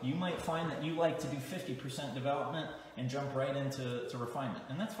on you. You might find that you like to do 50% development and jump right into refinement,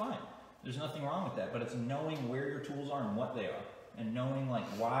 and that's fine. There's nothing wrong with that, but it's knowing where your tools are and what they are, and knowing like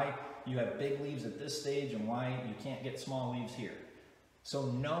why you have big leaves at this stage and why you can't get small leaves here. So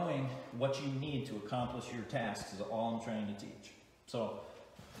knowing what you need to accomplish your tasks is all I'm trying to teach. So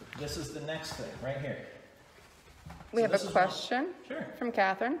this is the next thing right here. We have a question Sure. from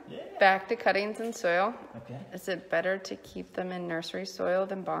Catherine. Yeah. Back to cuttings and soil. Okay. Is it better to keep them in nursery soil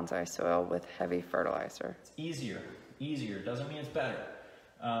than bonsai soil with heavy fertilizer? It's easier. Easier doesn't mean it's better.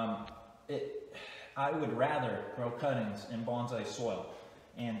 I would rather grow cuttings in bonsai soil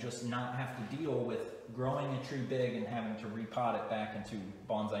and just not have to deal with growing a tree big and having to repot it back into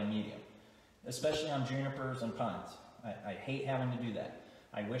bonsai medium, especially on junipers and pines. I hate having to do that.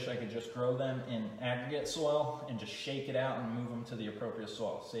 I wish I could just grow them in aggregate soil and just shake it out and move them to the appropriate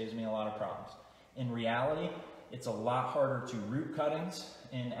soil. Saves me a lot of problems. In reality, it's a lot harder to root cuttings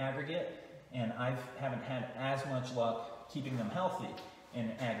in aggregate, and I haven't had as much luck keeping them healthy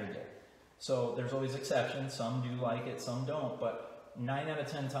in aggregate. So there's always exceptions. Some do like it, some don't, but 9 out of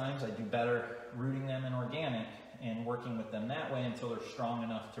 10 times I do better rooting them in organic and working with them that way until they're strong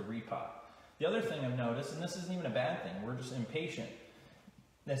enough to repot. The other thing I've noticed, and this isn't even a bad thing, we're just impatient.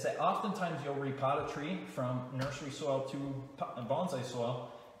 They say oftentimes you'll repot a tree from nursery soil to bonsai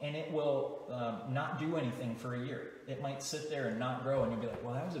soil, and it will not do anything for a year. It might sit there and not grow, and you'll be like,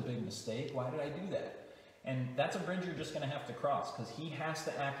 well, that was a big mistake. Why did I do that? And that's a bridge you're just going to have to cross, because he has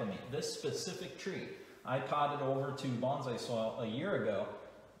to acclimate. This specific tree, I potted over to bonsai soil a year ago,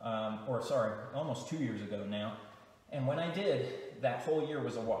 almost 2 years ago now. And when I did, that whole year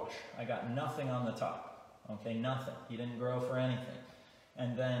was a wash. I got nothing on the top, okay, nothing. He didn't grow for anything.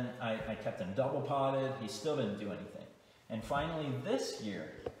 And then I kept him double potted. He still didn't do anything. And finally this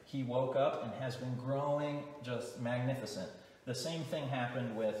year, he woke up and has been growing just magnificent. The same thing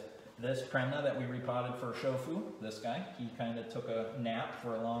happened with this Premna that we repotted for Shofu, this guy. He kind of took a nap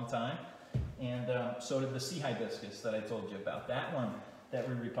for a long time. And so did the sea hibiscus that I told you about. That one that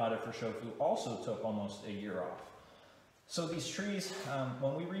we repotted for Shofu also took almost a year off. So these trees,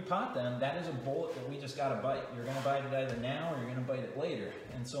 when we repot them, that is a bullet that we just got to bite. You're going to bite it either now or you're going to bite it later.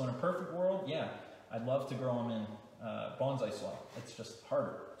 And so in a perfect world, yeah, I'd love to grow them in bonsai soil. It's just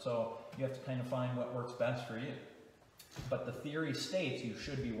harder. So you have to kind of find what works best for you. But the theory states you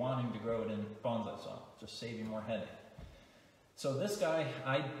should be wanting to grow it in bonsai soil. Just save you more headache. So this guy,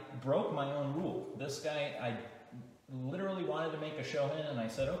 I broke my own rule. This guy, I literally wanted to make a shohin, and I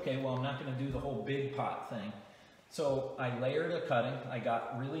said, okay, well, I'm not going to do the whole big pot thing. So I layered a cutting. I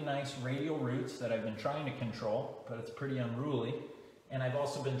got really nice radial roots that I've been trying to control, but it's pretty unruly. And I've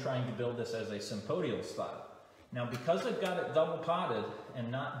also been trying to build this as a sympodial style. Now, because I've got it double potted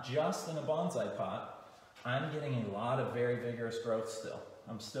and not just in a bonsai pot, I'm getting a lot of very vigorous growth still.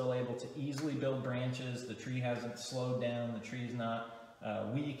 I'm still able to easily build branches. The tree hasn't slowed down. The tree's not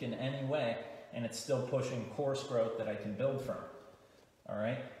weak in any way, and it's still pushing coarse growth that I can build from. All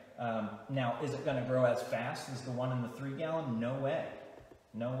right? Now, is it going to grow as fast as the one in the 3 gallon? No way.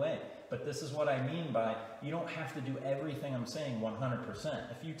 No way. But this is what I mean by you don't have to do everything I'm saying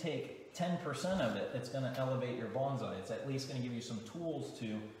 100%. If you take 10% of it, it's going to elevate your bonsai. It's at least going to give you some tools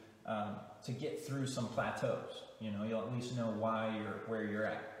to get through some plateaus. You know, you'll at least know where you're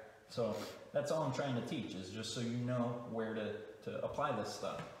at. So that's all I'm trying to teach, is just so you know where to apply this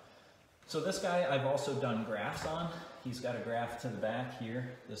stuff. So this guy I've also done grafts on. He's got a graft to the back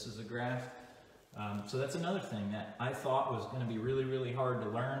here. This is a graft. So that's another thing that I thought was going to be really, really hard to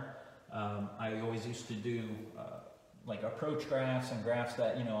learn. I always used to do like approach grafts and grafts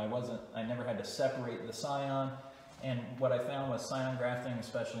that, you know, I never had to separate the scion. And what I found was scion grafting,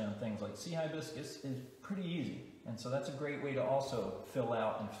 especially on things like sea hibiscus, is pretty easy. And so that's a great way to also fill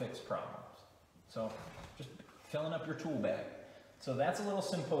out and fix problems. So just filling up your tool bag. So that's a little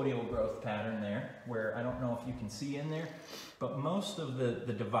sympodial growth pattern there, where I don't know if you can see in there, but most of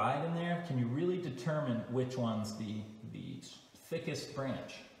the divide in there, can you really determine which one's the thickest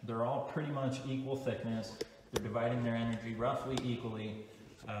branch? They're all pretty much equal thickness. They're dividing their energy roughly equally,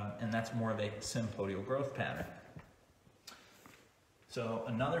 and that's more of a sympodial growth pattern. So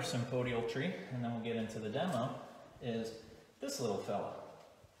another sympodial tree, and then we'll get into the demo, is this little fella.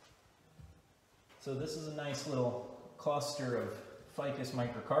 So this is a nice little cluster of Ficus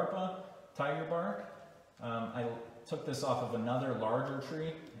microcarpa, tiger bark. I took this off of another larger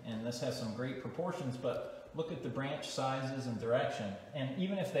tree, and this has some great proportions, but look at the branch sizes and direction. And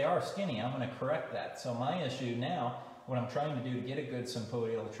even if they are skinny, I'm going to correct that. So my issue now, what I'm trying to do to get a good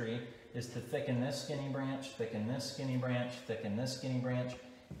sympodial tree is to thicken this skinny branch, thicken this skinny branch, thicken this skinny branch,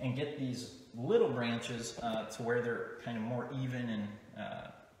 and get these little branches to where they're kind of more even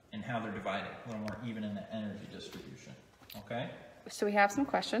in how they're divided, a little more even in the energy distribution. Okay? So we have some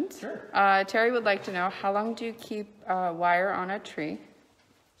questions. Sure. Terry would like to know, how long do you keep wire on a tree?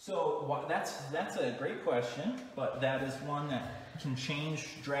 So that's a great question, but that is one that can change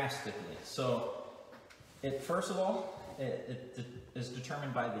drastically. So first of all, it is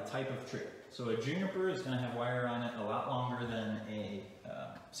determined by the type of tree. So a juniper is going to have wire on it a lot longer than a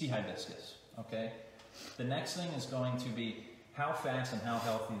sea hibiscus. Okay. The next thing is going to be how fast and how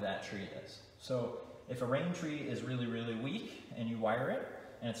healthy that tree is. So if a rain tree is really, really weak and you wire it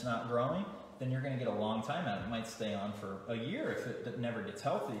and it's not growing, then you're going to get a long time out of it. It might stay on for a year if it never gets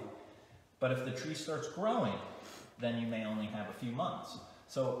healthy. But if the tree starts growing, then you may only have a few months.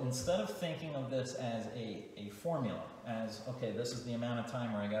 So instead of thinking of this as a formula, as, okay, this is the amount of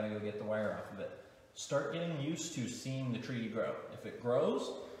time where I got to go get the wire off of it, start getting used to seeing the tree grow. If it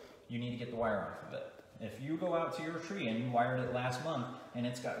grows, you need to get the wire off of it. If you go out to your tree and you wired it last month and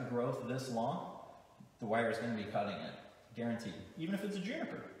it's got growth this long, the wire is going to be cutting it, guaranteed. Even if it's a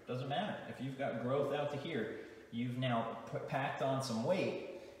juniper, doesn't matter. If you've got growth out to here, you've now packed on some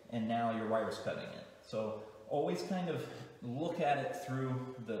weight and now your wire's cutting it. So always kind of look at it through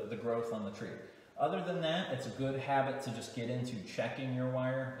the growth on the tree. Other than that, it's a good habit to just get into checking your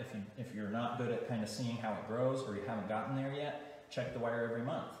wire. If you're not good at kind of seeing how it grows or you haven't gotten there yet, check the wire every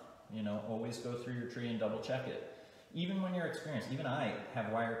month. You know, always go through your tree and double check it. Even when you're experienced, even I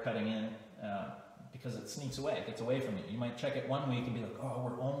have wire cutting in because it sneaks away, it gets away from you. You might check it one week and be like, oh,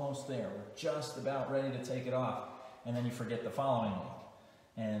 we're almost there. We're just about ready to take it off. And then you forget the following week.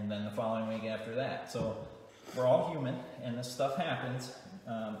 And then the following week after that. So we're all human and this stuff happens.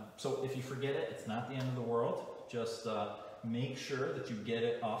 So if you forget it, it's not the end of the world. Just make sure that you get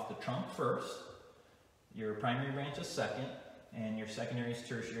it off the trunk first. Your primary branches second. And your secondaries,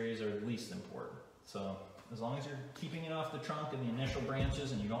 tertiaries are least important. So as long as you're keeping it off the trunk and the initial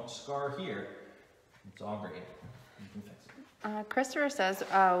branches and you don't scar here, it's all great. You can fix it. Christopher says,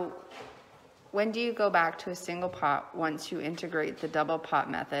 when do you go back to a single pot once you integrate the double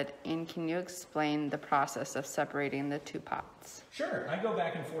pot method? And can you explain the process of separating the two pots? Sure, I go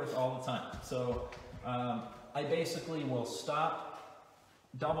back and forth all the time. So I basically will stop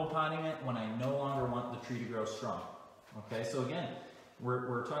double potting it when I no longer want the tree to grow strong. Okay, so again,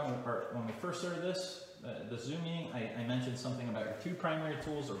 we're talking, when we first started this Zoom meeting, I mentioned something about your two primary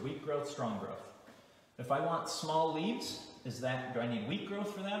tools are weak growth, strong growth. If I want small leaves, do I need weak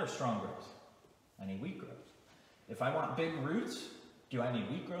growth for that or strong growth? I need weak growth. If I want big roots, do I need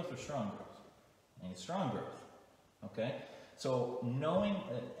weak growth or strong growth? I need strong growth. Okay, so knowing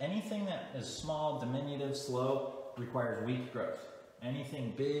that anything that is small, diminutive, slow requires weak growth.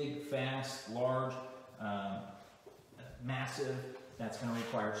 Anything big, fast, large, massive, that's going to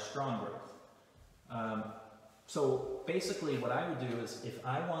require strong growth. So basically what I would do is if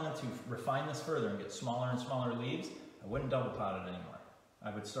I wanted to refine this further and get smaller and smaller leaves, I wouldn't double pot it anymore.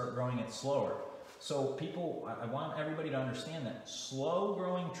 I would start growing it slower. So I want everybody to understand that slow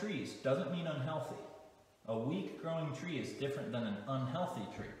growing trees doesn't mean unhealthy. A weak growing tree is different than an unhealthy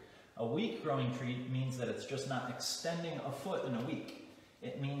tree. A weak growing tree means that it's just not extending a foot in a week.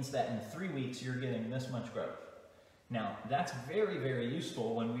 It means that in 3 weeks you're getting this much growth. Now, that's very, very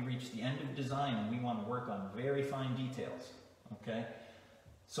useful when we reach the end of design and we want to work on very fine details, okay?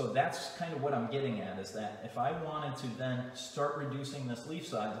 So that's kind of what I'm getting at, is that if I wanted to then start reducing this leaf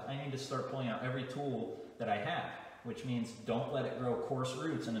size, I need to start pulling out every tool that I have, which means don't let it grow coarse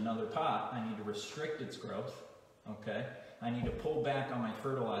roots in another pot. I need to restrict its growth, okay? I need to pull back on my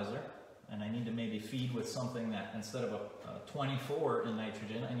fertilizer, and I need to maybe feed with something that instead of a 24 in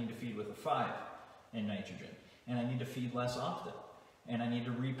nitrogen, I need to feed with a 5 in nitrogen. And I need to feed less often, and I need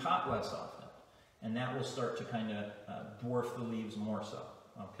to repot less often, and that will start to kind of dwarf the leaves more so,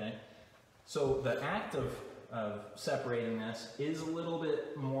 okay? So the act of separating this is a little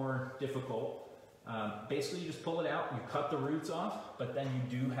bit more difficult. Basically, you just pull it out, you cut the roots off, but then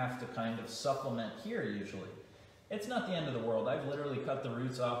you do have to kind of supplement here usually. It's not the end of the world. I've literally cut the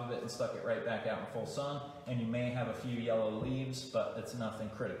roots off of it and stuck it right back out in full sun, and you may have a few yellow leaves, but it's nothing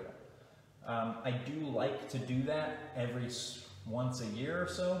critical. I do like to do that once a year or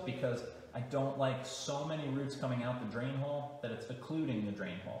so, because I don't like so many roots coming out the drain hole that it's occluding the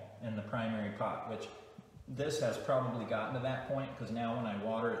drain hole in the primary pot, which this has probably gotten to that point because now when I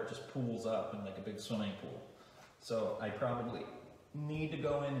water it just pools up in like a big swimming pool. So I probably need to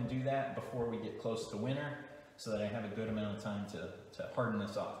go in and do that before we get close to winter so that I have a good amount of time to harden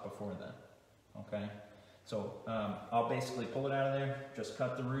this off before then, okay? So I'll basically pull it out of there, just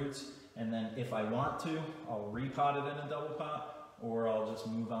cut the roots, and then if I want to, I'll repot it in a double pot, or I'll just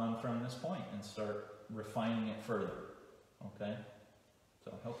move on from this point and start refining it further, okay?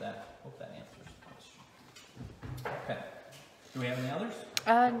 So I hope that answers the question. Okay, do we have any others?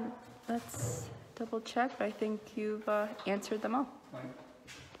 Let's double check, but I think you've answered them all.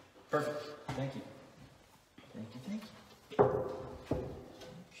 Perfect, thank you. Thank you.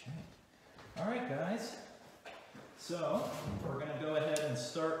 Okay, all right guys, so we're gonna go ahead and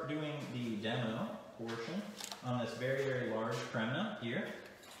start doing the demo portion on this very, very large Cremna here.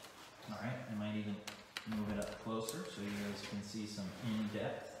 All right, I might even move it up closer so you guys can see some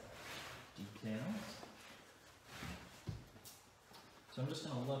in-depth details. So I'm just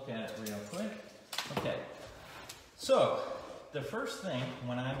going to look at it real quick. Okay, so the first thing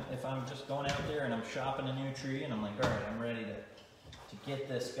if I'm just going out there and I'm shopping a new tree and I'm like, all right, I'm ready to get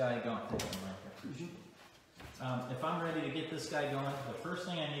this guy going. If I'm ready to get this guy going, the first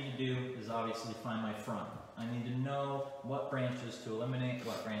thing I need to do is obviously find my front. I need to know what branches to eliminate,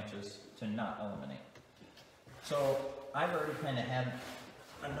 what branches to not eliminate. So I've already kind of had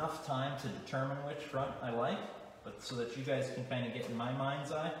enough time to determine which front I like, but so that you guys can kind of get in my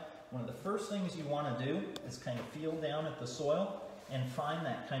mind's eye, one of the first things you want to do is kind of feel down at the soil and find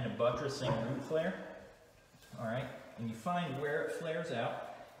that kind of buttressing root flare. All right, and you find where it flares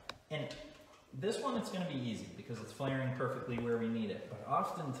out. And this one, it's going to be easy because it's flaring perfectly where we need it. But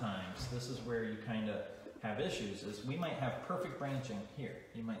oftentimes, this is where you kind of have issues, is we might have perfect branching here.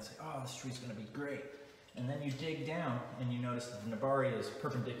 You might say, oh, this tree's going to be great. And then you dig down and you notice that the Nebari is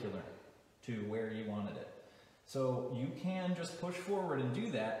perpendicular to where you wanted it. So you can just push forward and do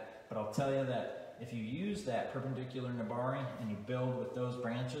that, but I'll tell you that if you use that perpendicular Nebari and you build with those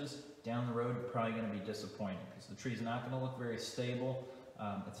branches, down the road you're probably going to be disappointed because the tree's not going to look very stable.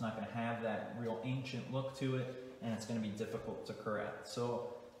 It's not going to have that real ancient look to it, and it's going to be difficult to correct.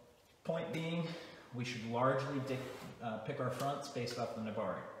 So, point being, we should largely pick our fronts based off the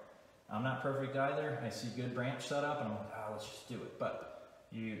Nebari. I'm not perfect either. I see good branch setup, and I'm like, oh, let's just do it. But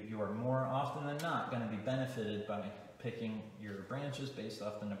you are more often than not going to be benefited by picking your branches based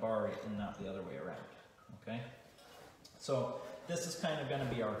off the Nebari and not the other way around. Okay? So, this is kind of going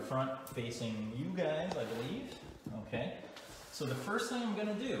to be our front facing you guys, I believe. Okay? So the first thing I'm going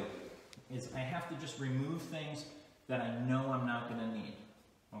to do is I have to just remove things that I know I'm not going to need,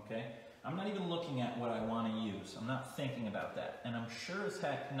 okay? I'm not even looking at what I want to use. I'm not thinking about that. And I'm sure as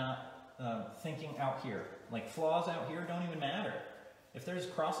heck not thinking out here. Like flaws out here don't even matter. If there's a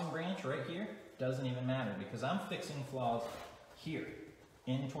crossing branch right here, doesn't even matter because I'm fixing flaws here,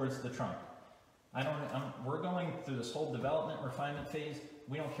 in towards the trunk. We're going through this whole development refinement phase.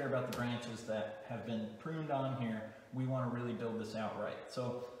 We don't care about the branches that have been pruned on here. We want to really build this out right.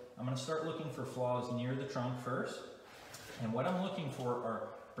 So I'm going to start looking for flaws near the trunk first. And what I'm looking for are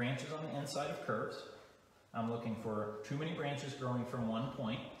branches on the inside of curves. I'm looking for too many branches growing from one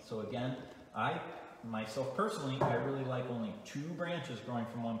point. So again, myself personally, I really like only 2 branches growing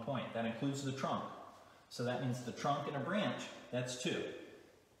from one point. That includes the trunk. So that means the trunk and a branch, that's 2.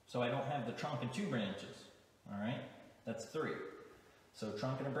 So I don't have the trunk and 2 branches. All right, that's 3. So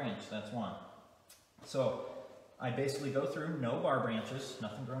trunk and a branch, that's 1. So I basically go through no bar branches,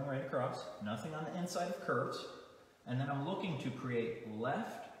 nothing growing right across, nothing on the inside of curves, and then I'm looking to create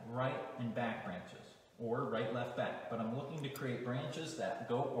left, right, and back branches, or right, left, back, but I'm looking to create branches that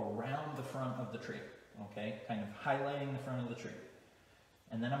go around the front of the tree, okay, kind of highlighting the front of the tree.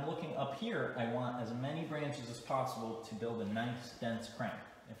 And then I'm looking up here, I want as many branches as possible to build a nice, dense crown,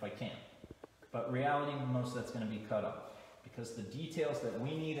 if I can. But reality, most of that's going to be cut off, because the details that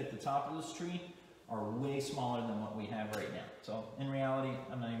we need at the top of this tree are way smaller than what we have right now. So in reality,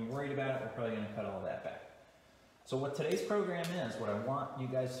 I'm not even worried about it. We're probably going to cut all that back. So what today's program is, what I want you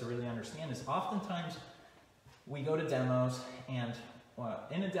guys to really understand is oftentimes we go to demos and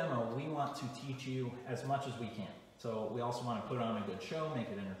in a demo, we want to teach you as much as we can. So we also want to put on a good show, make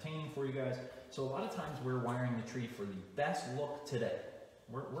it entertaining for you guys. So a lot of times we're wiring the tree for the best look today.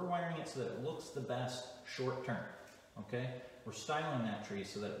 We're wiring it so that it looks the best short term, okay? We're styling that tree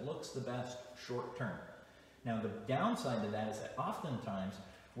so that it looks the best short term. Now the downside to that is that oftentimes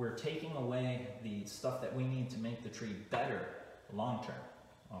we're taking away the stuff that we need to make the tree better long term.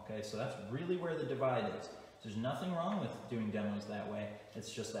 Okay, so that's really where the divide is. There's nothing wrong with doing demos that way.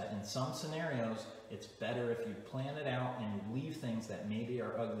 It's just that in some scenarios, it's better if you plan it out and you leave things that maybe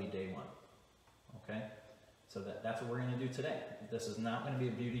are ugly day one. Okay? So that's what we're going to do today. This is not going to be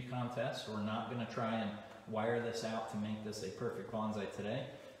a beauty contest. We're not going to try and wire this out to make this a perfect bonsai today.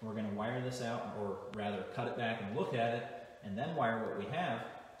 We're going to wire this out, or rather cut it back and look at it, and then wire what we have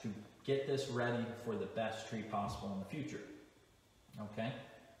to get this ready for the best tree possible in the future. Okay?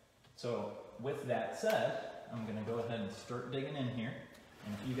 So with that said, I'm going to go ahead and start digging in here.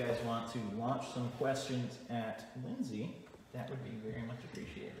 And if you guys want to launch some questions at Lindsay, that would be very much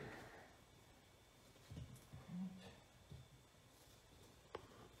appreciated.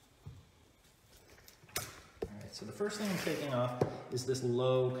 Alright, so the first thing I'm taking off is this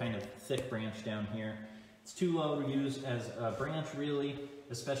low, kind of thick branch down here. It's too low to use as a branch really,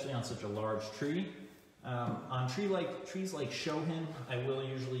 especially on such a large tree. On trees like Shohin, I will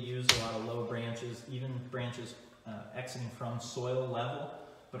usually use a lot of low branches, even branches exiting from soil level.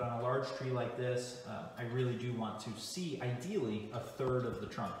 But on a large tree like this, I really do want to see, ideally, a third of the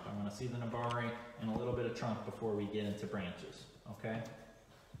trunk. I want to see the nabari and a little bit of trunk before we get into branches, okay?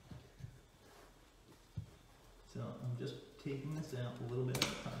 So I'm just taking this out a little bit at a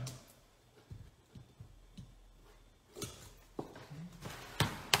time.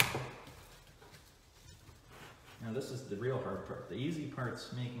 Now this is the real hard part. The easy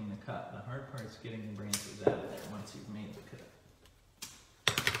part's making the cut. The hard part's getting the branches out of there once you've made the cut.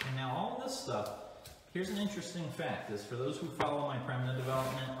 And now all this stuff, here's an interesting fact, is for those who follow my Premna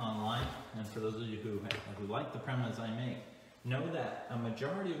development online, and for those of you who like the Premnas I make, know that a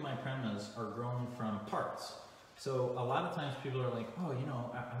majority of my Premnas are grown from parts. So a lot of times people are like, oh, you know,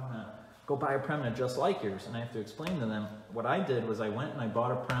 I want to go buy a Premna just like yours. And I have to explain to them, what I did was I went and I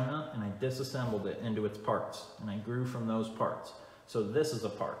bought a Premna and I disassembled it into its parts. And I grew from those parts. So this is a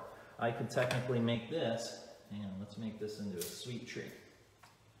part. I could technically make this, and let's make this into a sweet tree.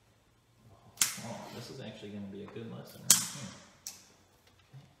 Oh, this is actually going to be a good lesson right here.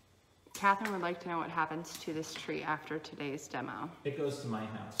 Catherine would like to know what happens to this tree after today's demo. It goes to my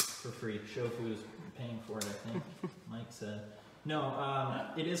house for free. Shofu's paying for it, I think, Mike said.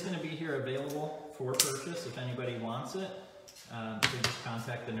 No, it is going to be here available for purchase if anybody wants it. So just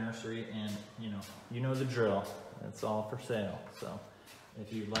contact the nursery, and you know the drill. It's all for sale. So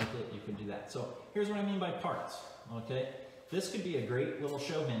if you'd like it, you can do that. So here's what I mean by parts. Okay, this could be a great little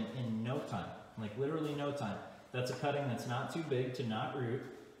Shohin in no time, like literally no time. That's a cutting that's not too big to not root.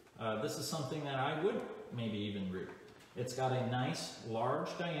 This is something that I would maybe even root. It's got a nice large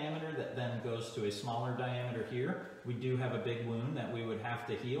diameter that then goes to a smaller diameter here. We do have a big wound that we would have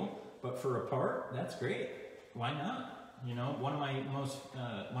to heal, but for a part, that's great. Why not? You know, one of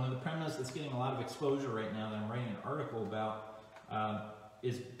the Premnas that's getting a lot of exposure right now that I'm writing an article about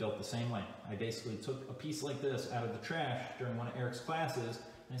is built the same way. I basically took a piece like this out of the trash during one of Eric's classes,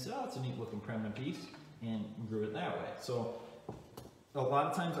 and I said, oh, it's a neat looking Premna piece, and grew it that way. So a lot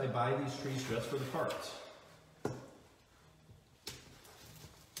of times I buy these trees just for the parts.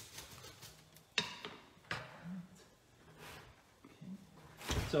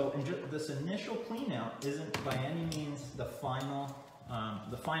 So this initial clean out isn't by any means the final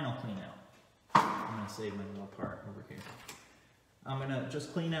clean out. I'm going to save my little part over here. I'm going to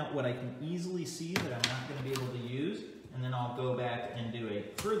just clean out what I can easily see that I'm not going to be able to use, and then I'll go back and do a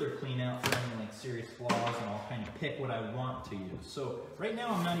further clean out for any like serious flaws, and I'll kind of pick what I want to use. So right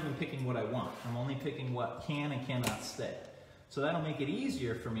now I'm not even picking what I want. I'm only picking what can and cannot stay. So that'll make it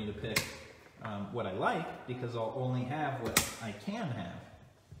easier for me to pick what I like, because I'll only have what I can have.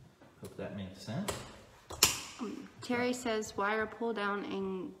 Hope that makes sense. Terry says wire pull down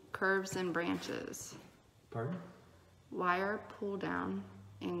in curves and branches. Pardon? Wire pull down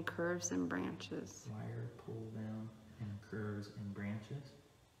in curves and branches. Wire pull down in curves and branches.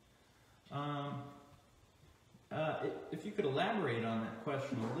 If you could elaborate on that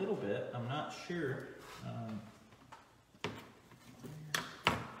question a little bit, I'm not sure.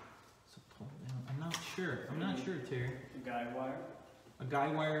 So pull down. I'm not sure, Terry. A guide wire? A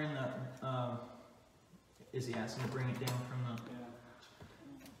guy wire in the, is he asking to bring it down from the...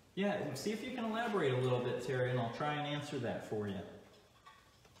 Yeah, see if you can elaborate a little bit, Terry, and I'll try and answer that for you.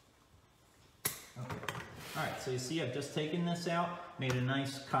 Okay. Alright, so you see I've just taken this out, made a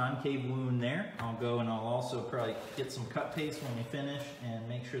nice concave wound there. I'll go and I'll also probably get some cut paste when we finish and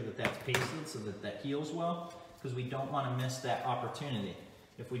make sure that that's pasted so that that heals well, because we don't want to miss that opportunity.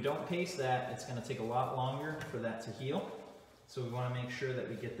 If we don't paste that, it's going to take a lot longer for that to heal. So we want to make sure that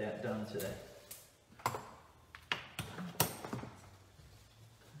we get that done today.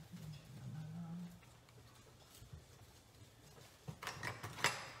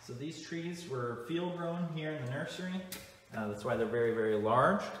 So these trees were field grown here in the nursery. That's why they're very, very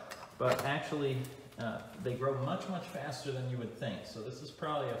large. But actually, they grow much, much faster than you would think. So this is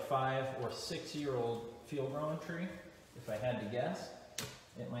probably a 5 or 6 year old field grown tree, if I had to guess.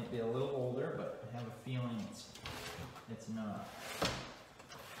 It might be a little older, but I have a feeling it's not.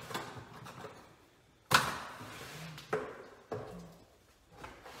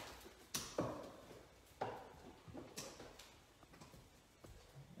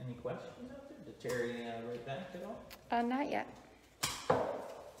 Any questions out there? Did Terry write back at all? Not yet.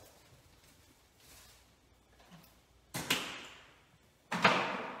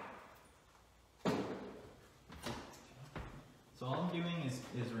 So all I'm doing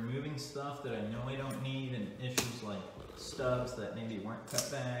is removing stuff that I know I don't need, and issues like stubs that maybe weren't cut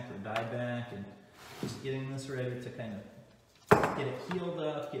back or dyed back, and just getting this ready to kind of get it healed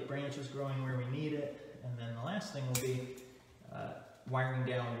up, get branches growing where we need it, and then the last thing will be wiring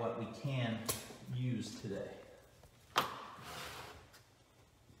down what we can use today.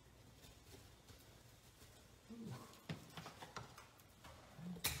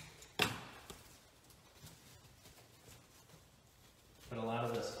 But a lot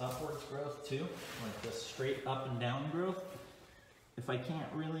of this upwards growth too, like this straight up and down growth, if I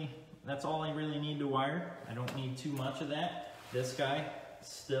can't really, that's all I really need to wire. I don't need too much of that. This guy,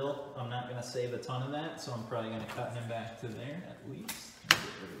 still, I'm not going to save a ton of that, so I'm probably going to cut him back to there at least. Get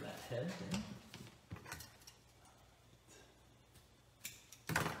rid of that head there.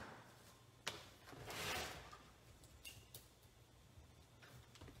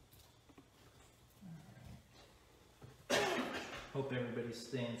 Hope everybody's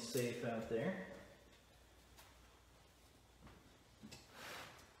staying safe out there.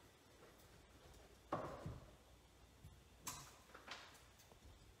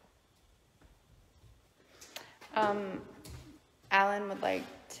 Alan would like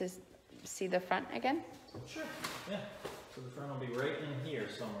to see the front again. Sure, yeah. So the front will be right in here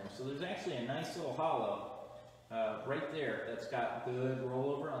somewhere. So there's actually a nice little hollow right there that's got good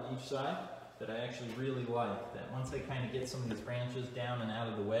rollover on each side that I actually really like. That once I kind of get some of these branches down and out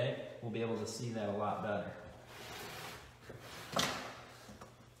of the way, we'll be able to see that a lot better.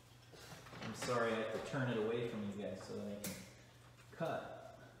 I'm sorry I have to turn it away from you guys so that I can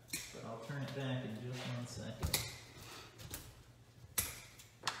cut, but I'll turn it back in just 1 second.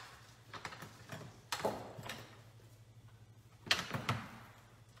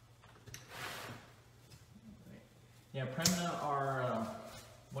 Yeah, Premna are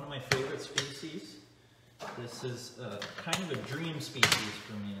one of my favorite species. This is kind of a dream species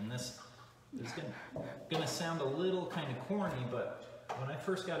for me, and this is gonna sound a little kind of corny, but when I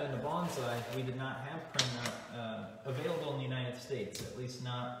first got into bonsai, we did not have Premna available in the United States, at least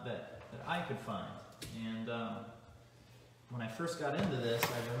not that I could find. And when I first got into this,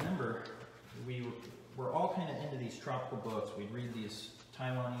 I remember we were all kind of into these tropical books. We'd read these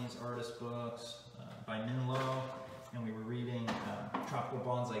Taiwanese artist books by Min Lo, and we were reading Tropical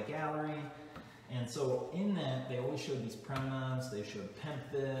Bonsai Gallery. And so in that, they always showed these Premnas, they showed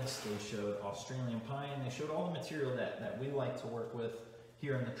Pemphis, they showed Australian pine, they showed all the material that we like to work with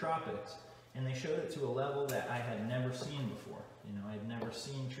here in the tropics. And they showed it to a level that I had never seen before. You know, I had never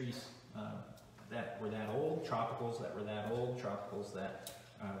seen trees that were that old, tropicals that were that old, tropicals that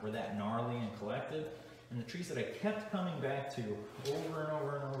were that gnarly and collected. And the trees that I kept coming back to over and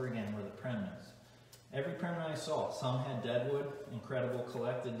over and over again were the Premnas. Every Premna I saw, some had deadwood, incredible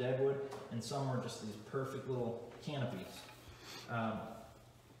collected deadwood, and some were just these perfect little canopies.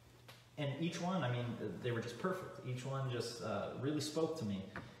 And each one, I mean, they were just perfect. Each one just really spoke to me.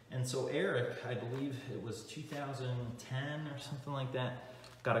 And so Eric, I believe it was 2010 or something like that,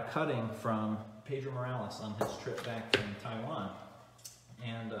 got a cutting from Pedro Morales on his trip back from Taiwan.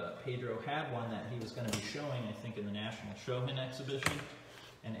 And Pedro had one that he was going to be showing, I think, in the National Shohin exhibition.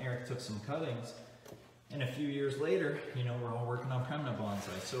 And Eric took some cuttings. And a few years later, you know, we're all working on Premna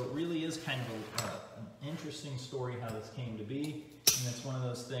bonsai. So it really is kind of an interesting story how this came to be. And it's one of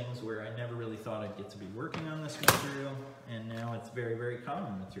those things where I never really thought I'd get to be working on this material. And now it's very, very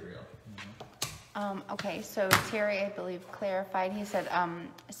common material. You know? Okay, so Terry, I believe, clarified. He said,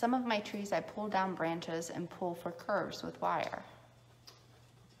 some of my trees I pull down branches and pull for curves with wire.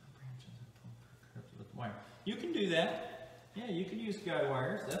 You can do that. Yeah, you can use guide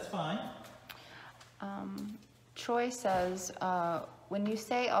wires. That's fine. Troy says, when you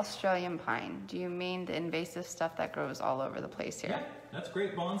say Australian pine, do you mean the invasive stuff that grows all over the place here? Yeah, that's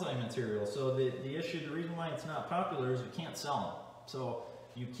great bonsai material. So the issue, the reason why it's not popular is we can't sell them. So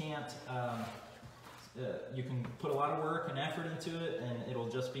you can't you can put a lot of work and effort into it, and it'll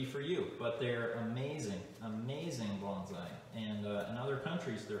just be for you. But they're amazing, amazing bonsai. And in other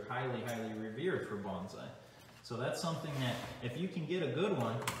countries, they're highly, highly revered for bonsai. So that's something that, if you can get a good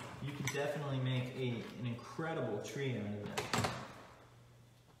one, you can definitely make an incredible tree out of it.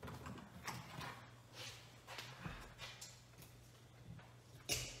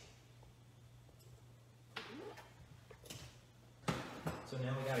 So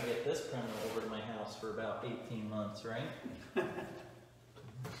now we gotta get this permanent over to my house for about 18 months, right?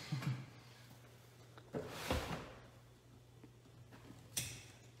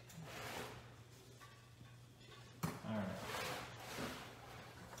 Alright.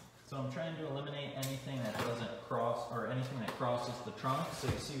 So I'm trying to eliminate anything that doesn't cross, or anything that crosses the trunk. So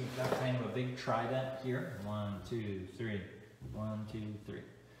you see we've got kind of a big trident here. 1, 2, 3. 1, 2, 3.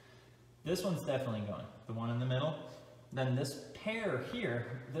 This one's definitely going. The one in the middle. Then this pair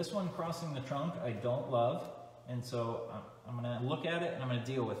here, this one crossing the trunk, I don't love. And so I'm gonna look at it and I'm gonna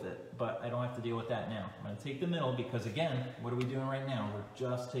deal with it, but I don't have to deal with that now. I'm gonna take the middle because again, what are we doing right now? We're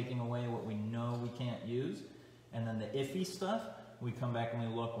just taking away what we know we can't use. And then the iffy stuff, we come back and we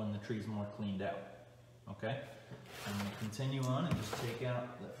look when the tree's more cleaned out. Okay? I'm gonna continue on and just take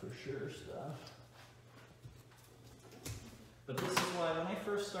out the for sure stuff. But this is why when I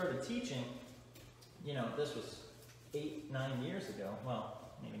first started teaching, you know, this was 8, 9 years ago. Well,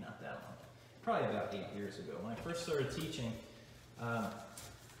 maybe not that long. Probably about 8 years ago. When I first started teaching,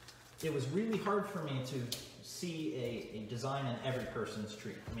 it was really hard for me to see a design in every person's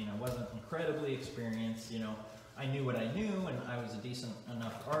tree. I mean, I wasn't incredibly experienced, you know. I knew what I knew, and I was a decent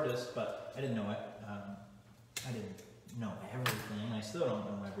enough artist, but I didn't know it. I didn't know everything. I still don't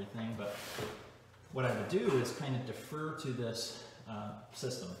know everything, but what I would do is kind of defer to this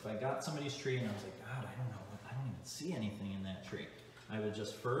system. If I got somebody's tree and I was like, God, I don't know, I don't even see anything in that tree, I would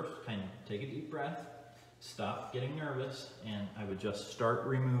just first kind of take a deep breath, stop getting nervous, and I would just start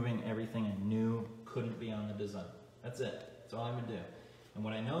removing everything I knew couldn't be on the design. That's it. That's all I would do. And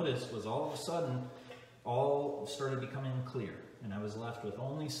what I noticed was all of a sudden, all started becoming clear, and I was left with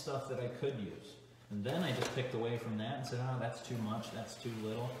only stuff that I could use. And then I just picked away from that and said, oh, that's too much, that's too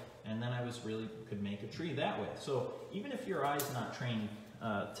little. And then I was really could make a tree that way. So even if your eye's not trained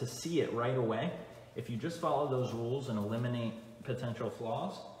to see it right away, if you just follow those rules and eliminate potential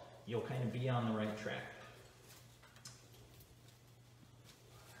flaws, you'll kind of be on the right track.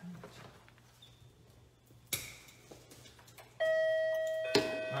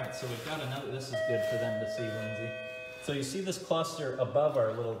 All right, so we've got another, this is good for them to see, Lindsay. So you see this cluster above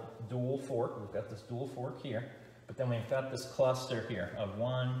our little dual fork. We've got this dual fork here, but then we've got this cluster here of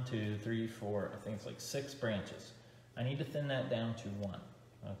 1, 2, 3, 4, I think it's like 6 branches. I need to thin that down to 1,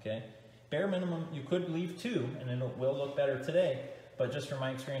 okay? Bare minimum, you could leave 2, and it will look better today, but just from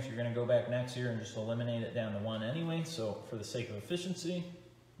my experience, you're gonna go back next year and just eliminate it down to 1 anyway, so for the sake of efficiency,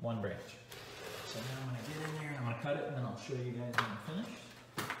 1 branch. So now I'm gonna get in there and I'm gonna cut it, and then I'll show you guys when I'm finished.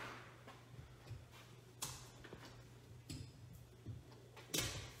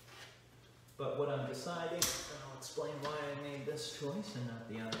 But what I'm deciding, and I'll explain why I made this choice and not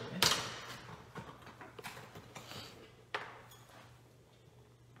the other way.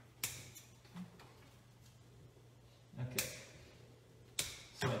 Okay.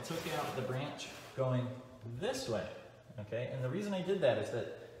 So I took out the branch going this way, okay? And the reason I did that is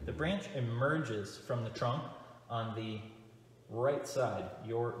that the branch emerges from the trunk on the right side,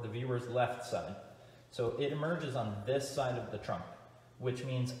 the viewer's left side. So it emerges on this side of the trunk, which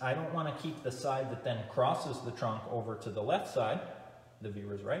means I don't want to keep the side that then crosses the trunk over to the left side, the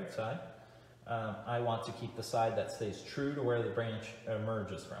viewer's right side. I want to keep the side that stays true to where the branch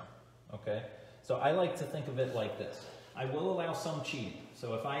emerges from, okay? So I like to think of it like this. I will allow some cheating.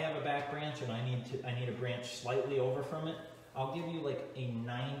 So if I have a back branch and I need a branch slightly over from it, I'll give you like a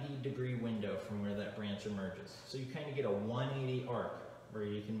 90-degree window from where that branch emerges. So you kind of get a 180 arc where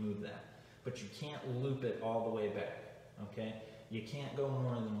you can move that. But you can't loop it all the way back, okay? You can't go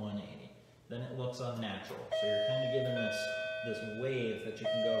more than 180. Then it looks unnatural. So you're kind of given this wave that you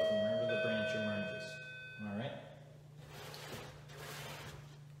can go from wherever the branch emerges. All right?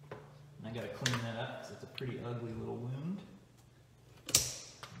 And I got to clean that up because it's a pretty ugly little wound.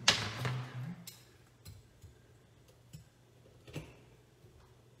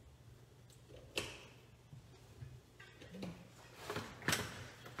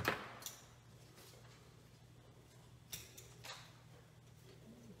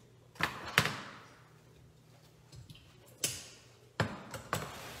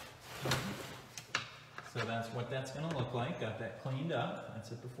 So that's what that's going to look like. Got that cleaned up.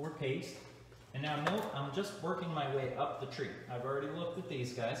 That's it before paste. And now note, I'm just working my way up the tree. I've already looked at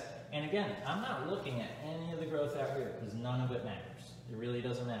these guys. And again, I'm not looking at any of the growth out here because none of it matters. It really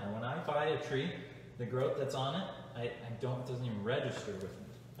doesn't matter. When I buy a tree, the growth that's on it, it doesn't even register with me.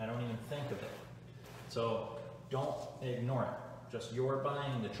 I don't even think of it. So don't ignore it. Just you're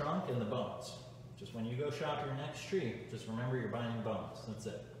buying the trunk and the bones. Just when you go shop your next tree, just remember you're buying bones. That's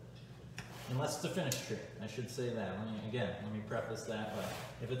it. Unless it's a finished tree. I should say that. Let me preface that way.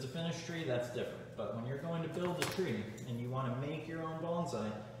 If it's a finished tree, that's different. But when you're going to build a tree and you want to make your own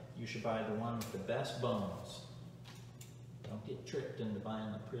bonsai, you should buy the one with the best bones. Don't get tricked into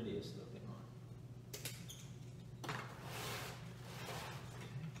buying the prettiest looking one.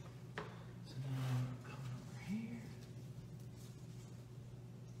 So now come over here.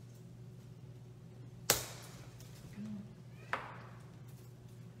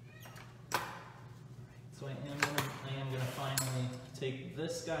 So I am gonna finally take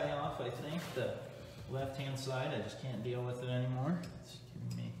this guy off, I think, the left-hand side. I just can't deal with it anymore. It's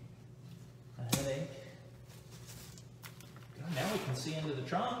giving me a headache. God, now we can see into the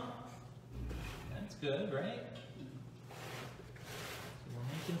trunk. That's good, right? So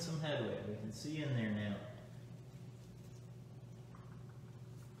we're making some headway. We can see in there now.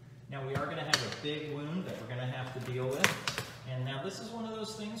 Now we are gonna have a big wound that we're gonna have to deal with. And now this is one of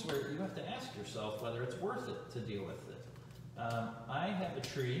those things where you have to ask yourself whether it's worth it to deal with it. I have a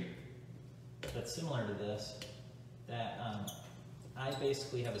tree that's similar to this that I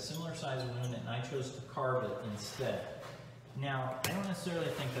basically have a similar size wound and I chose to carve it instead. Now, I don't necessarily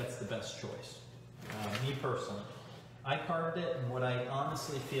think that's the best choice, me personally. I carved it and what I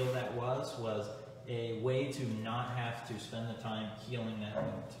honestly feel that was a way to not have to spend the time healing that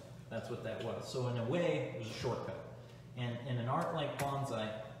wound. That's what that was. So in a way, it was a shortcut. And in an art like bonsai,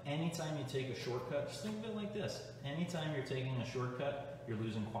 anytime you take a shortcut, just think of it like this. Anytime you're taking a shortcut, you're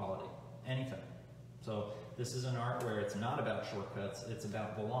losing quality. Anytime. So this is an art where it's not about shortcuts, it's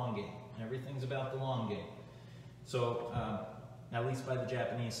about the long game. Everything's about the long game. So, at least by the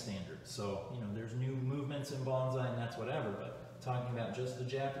Japanese standards. So, there's new movements in bonsai and that's whatever, but talking about just the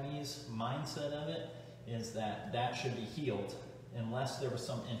Japanese mindset of it is that that should be healed unless there was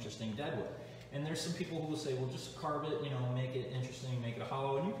some interesting deadwood. And there's some people who will say, well, just carve it, make it interesting, make it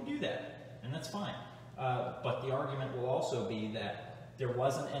hollow, and you can do that, and that's fine. But the argument will also be that there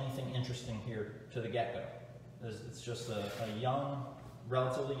wasn't anything interesting here to the get-go. It's just a young,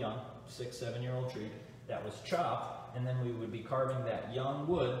 relatively young, 6-7-year-old tree that was chopped, and then we would be carving that young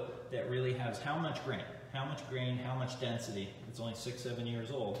wood that really has how much grain, how much density. It's only 6-7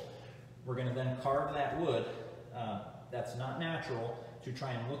 years old. We're going to then carve that wood that's not natural to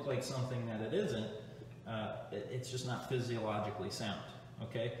try and look like something that it isn't. It's just not physiologically sound,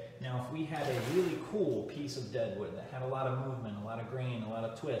 okay? Now, if we had a really cool piece of deadwood that had a lot of movement, a lot of grain, a lot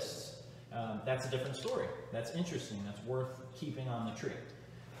of twists, that's a different story. That's interesting. That's worth keeping on the tree.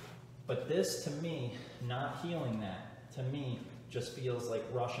 But this, to me, not healing that, to me, just feels like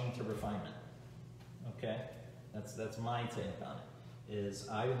rushing to refinement, okay? That's my take on it, is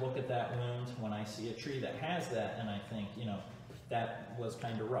I would look at that wound when I see a tree that has that, and I think, that was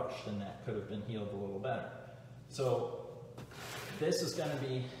kind of rushed and that could have been healed a little better. So this is going to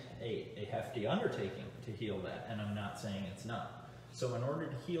be a hefty undertaking to heal that, and I'm not saying it's not. So in order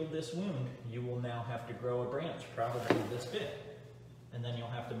to heal this wound, you will now have to grow a branch probably this big. And then you'll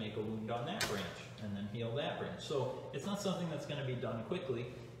have to make a wound on that branch and then heal that branch. So it's not something that's going to be done quickly,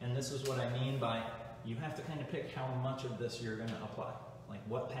 and this is what I mean by you have to kind of pick how much of this you're going to apply. Like,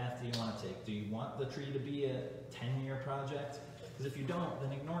 what path do you want to take? Do you want the tree to be a 10-year project? Because if you don't,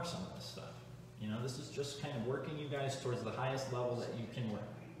 then ignore some of this stuff. This is just kind of working you guys towards the highest level that you can work,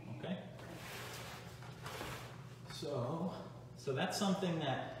 okay? So that's something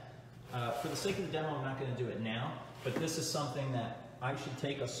that, for the sake of the demo, I'm not going to do it now, but this is something that I should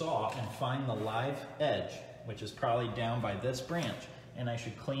take a saw and find the live edge, which is probably down by this branch, and I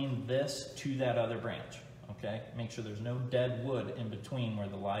should clean this to that other branch, okay? Make sure there's no dead wood in between where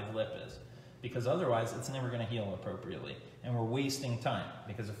the live lip is, because otherwise it's never going to heal appropriately, and we're wasting time,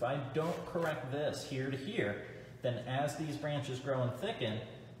 because if I don't correct this here to here, then as these branches grow and thicken,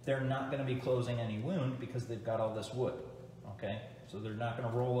 they're not going to be closing any wound because they've got all this wood, okay? So they're not going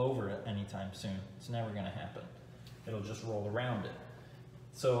to roll over it anytime soon. It's never going to happen. It'll just roll around it.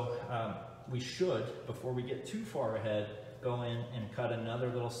 So we should, before we get too far ahead, go in and cut another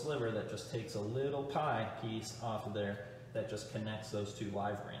little sliver that just takes a little pie piece off of there that just connects those two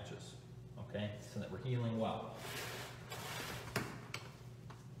live branches, okay? So that we're healing well.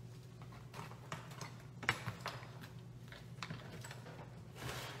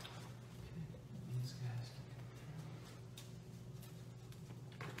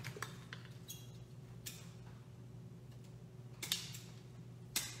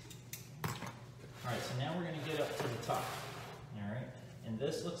 All right, so now we're gonna get up to the top, all right? And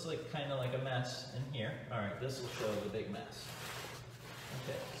this looks like kind of like a mess in here. All right, this will show the big mess.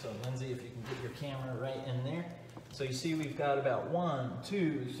 Okay, so Lindsay, if you can get your camera right in there. So you see we've got about 1,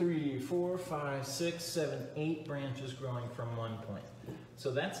 2, 3, 4, 5, 6, 7, 8 branches growing from one point.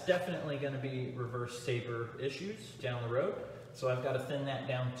 So that's definitely gonna be reverse taper issues down the road. So I've got to thin that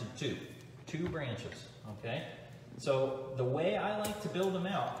down to 2 branches, okay? So the way I like to build them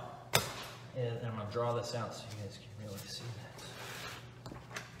out is, and I'm gonna draw this out so you guys can really see this.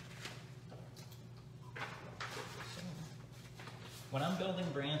 So, when I'm building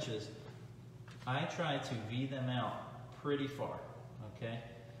branches, I try to V them out pretty far, okay?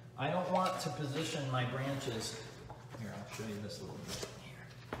 I don't want to position my branches, here I'll show you this a little bit, here,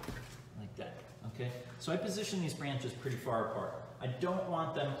 like that, okay? So I position these branches pretty far apart. I don't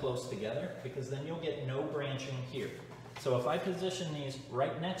want them close together because then you'll get no branching here. So if I position these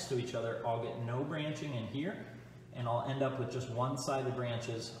right next to each other, I'll get no branching in here and I'll end up with just one-sided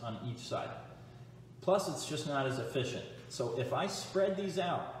branches on each side. Plus it's just not as efficient. So if I spread these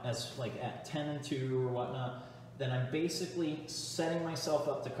out as like at 10 and 2 or whatnot, then I'm basically setting myself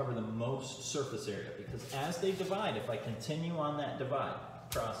up to cover the most surface area because as they divide, if I continue on that divide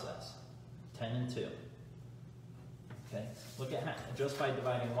process, 10 and 2, okay, look at how, just by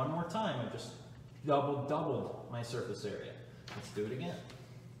dividing one more time, I've just doubled my surface area. Let's do it again.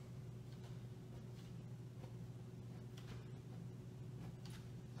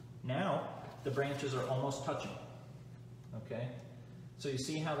 Now, the branches are almost touching, okay? So you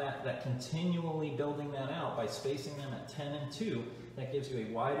see how that continually building that out by spacing them at 10 and 2, that gives you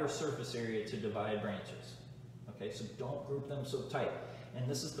a wider surface area to divide branches. Okay, so don't group them so tight. And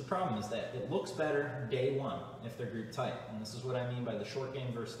this is the problem, is that it looks better day one if they're grouped tight. And this is what I mean by the short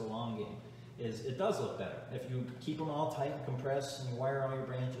game versus the long game, is it does look better. If you keep them all tight and compressed and you wire all your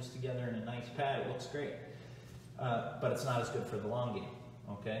branches together in a nice pad, it looks great. But it's not as good for the long game,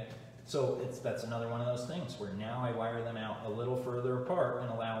 okay? So that's another one of those things where now I wire them out a little further apart and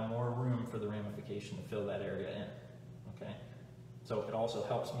allow more room for the ramification to fill that area in, okay? So it also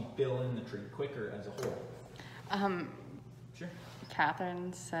helps me fill in the tree quicker as a whole. Sure.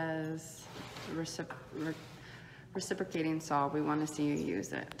 Catherine says, reciprocating saw, we want to see you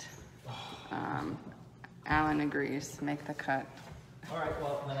use it. Alan agrees, make the cut. All right,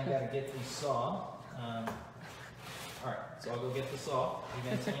 well, then I gotta get the saw. All right, so I'll go get the saw. You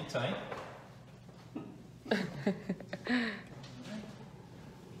guys hang tight.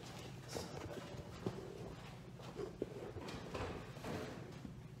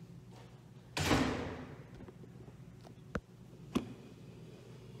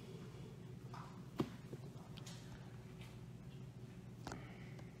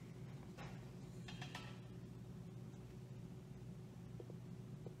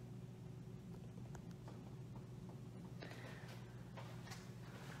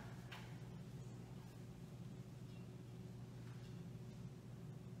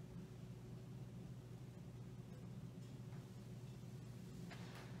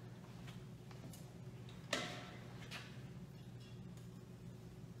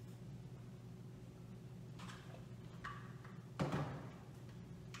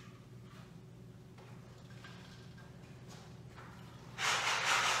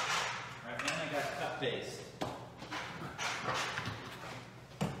 Paste.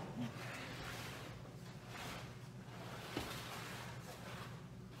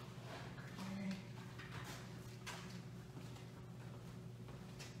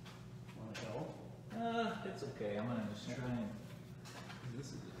 Want to go? It's okay. I'm gonna just try and. This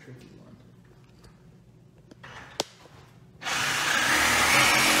is a tricky one.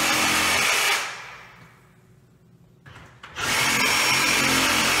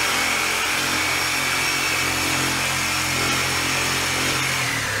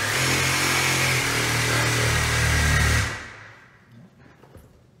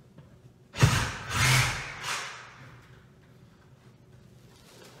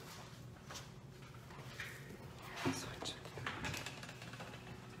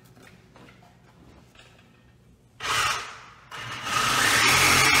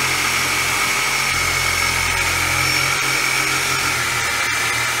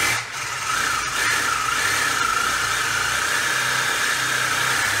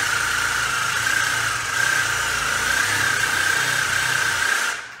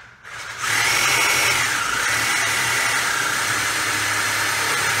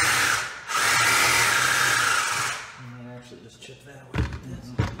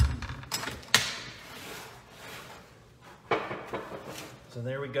 So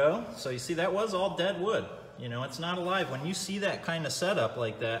there we go. So you see that was all dead wood. You know, it's not alive. When you see that kind of setup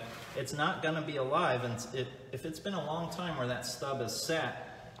like that, it's not going to be alive. And if it's been a long time where that stub is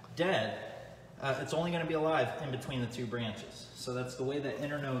sat dead, it's only going to be alive in between the two branches. So that's the way that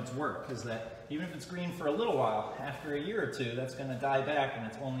internodes work, is that even if it's green for a little while, after a year or two, that's going to die back and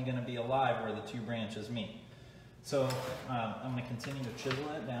it's only going to be alive where the two branches meet. So I'm going to continue to chisel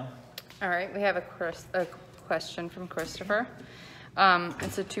that down. All right, we have a question from Christopher.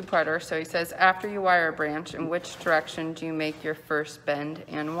 It's a two-parter. So he says, after you wire a branch, in which direction do you make your first bend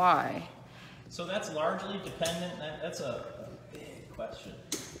and why? So that's largely dependent, that's a big question,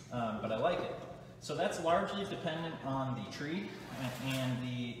 but I like it. So that's largely dependent on the tree and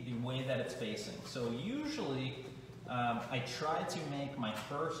the way that it's facing. So usually I try to make my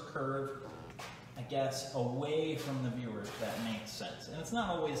first curve, I guess, away from the viewer, if that makes sense. And it's not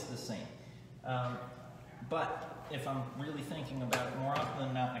always the same. But if I'm really thinking about it, more often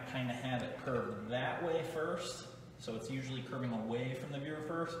than not, I kind of have it curved that way first. So it's usually curving away from the viewer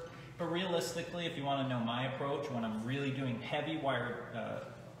first. But realistically, if you want to know my approach, when I'm really doing heavy wired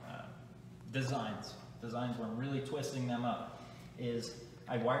designs where I'm really twisting them up, is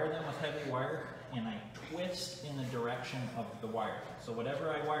I wire them with heavy wire and I twist in the direction of the wire. So whatever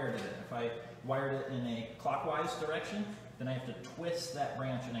I wired it in, if I wired it in a clockwise direction, then I have to twist that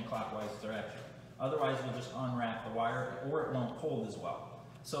branch in a clockwise direction. Otherwise, we'll just unwrap the wire, or it won't hold as well.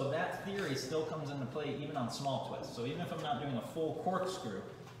 So that theory still comes into play even on small twists. So even if I'm not doing a full corkscrew,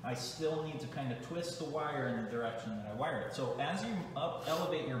 I still need to kind of twist the wire in the direction that I wire it. So as you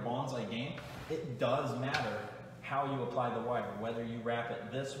elevate your bonsai game, it does matter how you apply the wire, whether you wrap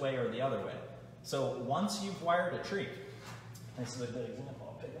it this way or the other way. So once you've wired a tree, this is a good example,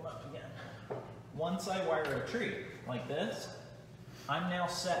 I'll pick them up again. Once I wire a tree like this, I'm now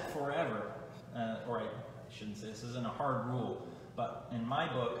set forever. Or I shouldn't say this isn't a hard rule, but in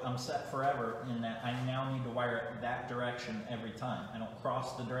my book, I'm set forever in that I now need to wire it that direction every time. I don't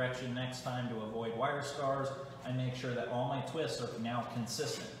cross the direction next time to avoid wire scars. I make sure that all my twists are now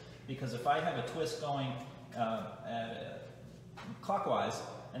consistent. Because if I have a twist going clockwise,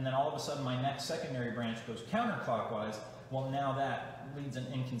 and then all of a sudden my next secondary branch goes counterclockwise, well, now that leads an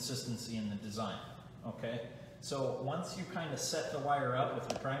inconsistency in the design, okay? So once you kind of set the wire up with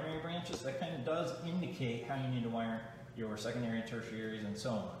your primary branches, that kind of does indicate how you need to wire your secondary and tertiaries and so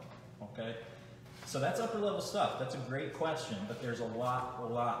on, okay? So that's upper level stuff. That's a great question, but there's a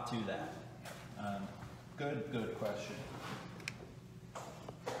lot to that. Good question.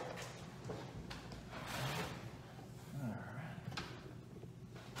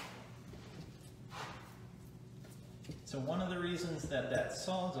 So one of the reasons that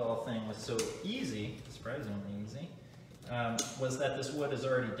Sawzall thing was so easy, surprisingly easy, was that this wood is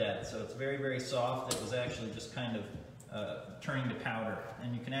already dead. So it's very, very soft. It was actually just kind of turning to powder.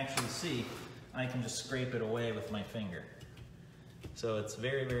 And you can actually see, I can just scrape it away with my finger. So it's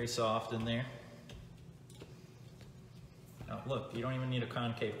very, very soft in there. Oh, look, you don't even need a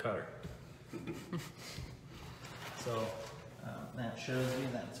concave cutter. So that shows you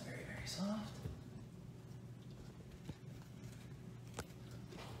that it's very, very soft.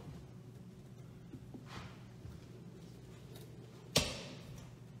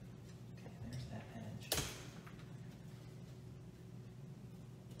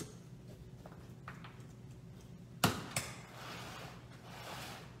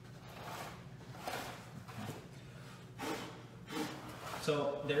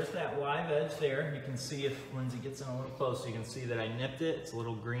 So there's that live edge there. You can see, if Lindsay gets in a little closer, you can see that I nipped it. It's a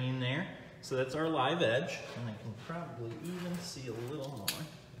little green there. So that's our live edge. And I can probably even see a little more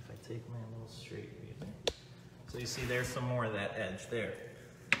if I take my little straight razor. So you see there's some more of that edge there.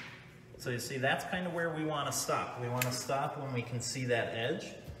 So you see that's kind of where we want to stop. We want to stop when we can see that edge.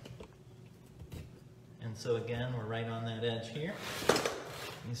 And so again, we're right on that edge here.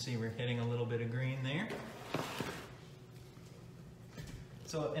 You see we're hitting a little bit of green there.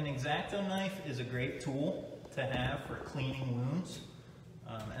 So an X-Acto knife is a great tool to have for cleaning wounds,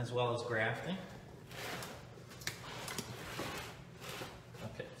 as well as grafting.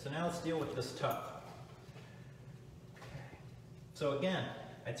 Okay, so now let's deal with this tub. So again,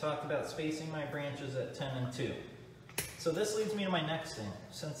 I talked about spacing my branches at 10 and 2. So this leads me to my next thing.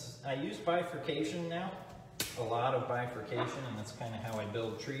 Since I use bifurcation now, a lot of bifurcation, and that's kind of how I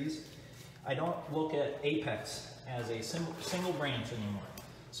build trees, I don't look at apex as a single branch anymore.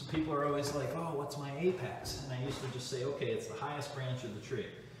 So people are always like, oh, what's my apex? And I used to just say, okay, it's the highest branch of the tree.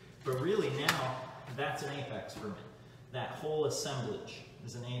 But really now, that's an apex for me. That whole assemblage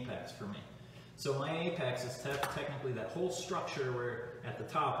is an apex for me. So my apex is technically that whole structure where at the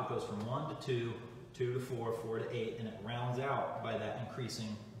top it goes from 1 to 2, 2 to 4, 4 to 8, and it rounds out by that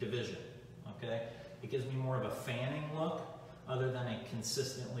increasing division, okay? It gives me more of a fanning look other than a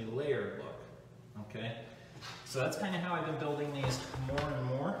consistently layered look, okay? So that's kind of how I've been building these more and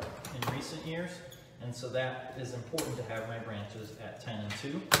more in recent years. And so that is important to have my branches at 10 and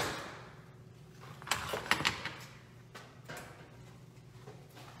 2.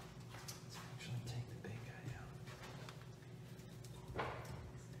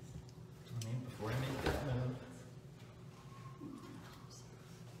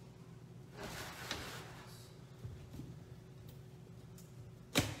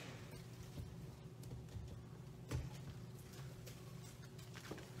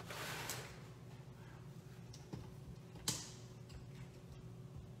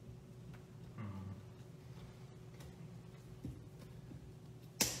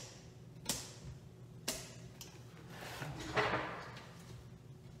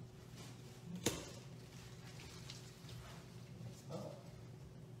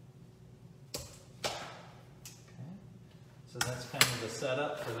 So that's kind of the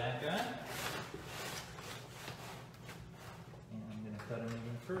setup for that guy. And I'm going to cut him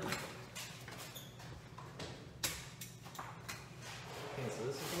even further. Okay, so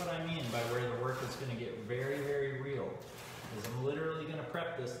this is what I mean by where the work is going to get very, very real. Is I'm literally going to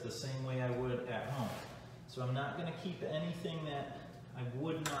prep this the same way I would at home. So I'm not going to keep anything that I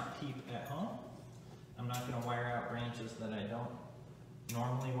would not keep at home. I'm not going to wire out branches that I don't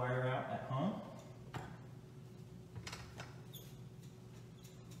normally wire out at home.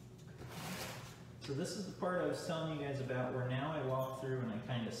 So this is the part I was telling you guys about where now I walk through and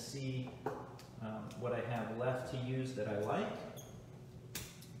I kind of see what I have left to use that I like.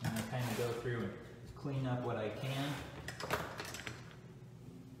 And I kind of go through and clean up what I can.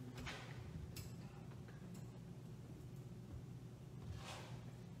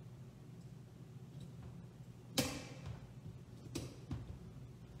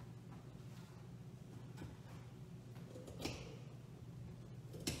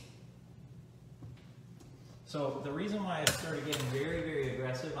 So the reason why I started getting very, very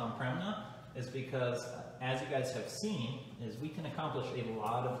aggressive on Premna is because, as you guys have seen, is we can accomplish a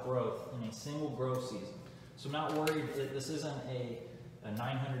lot of growth in a single growth season. So I'm not worried that this isn't a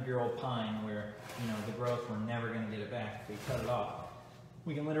 900-year-old pine where, you know, the growth, we're never going to get it back if we cut it off.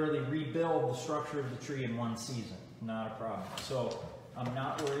 We can literally rebuild the structure of the tree in one season, not a problem. So I'm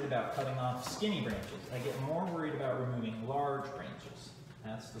not worried about cutting off skinny branches. I get more worried about removing large branches.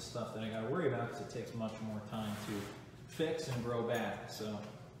 That's the stuff that I got to worry about because it takes much more time to fix and grow back. So.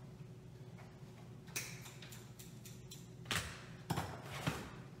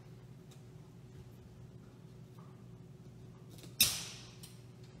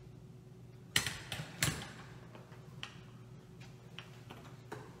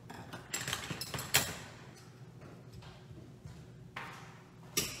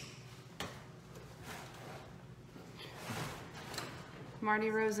 Marty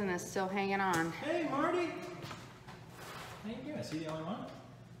Rosen is still hanging on. Hey, Marty. How you doing? Is he the only one?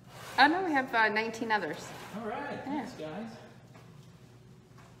 Oh no, we have 19 others. All right. Yeah. Thanks, guys.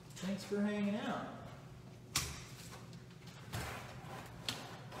 Thanks for hanging out.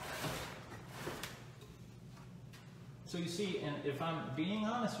 So you see, and if I'm being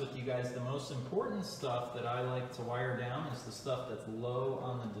honest with you guys, the most important stuff that I like to wire down is the stuff that's low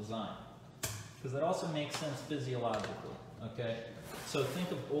on the design. Because that also makes sense physiologically, okay? So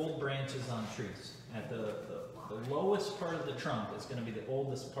think of old branches on trees. At the lowest part of the trunk is going to be the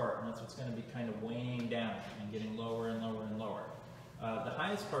oldest part, and that's what's going to be kind of weighing down and getting lower and lower and lower. The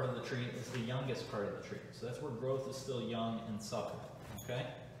highest part of the tree is the youngest part of the tree. So that's where growth is still young and supple, okay?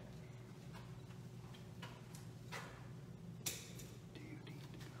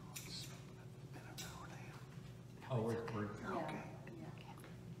 Oh, we're okay.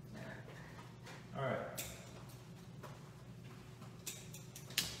 All right.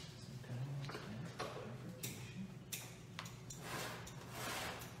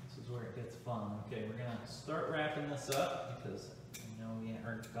 This is where it gets fun. Okay, we're gonna start wrapping this up because I know we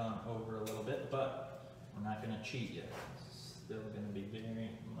are gone over a little bit, but we're not gonna cheat yet. It's still gonna be very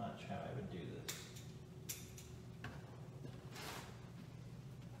much how I would do this.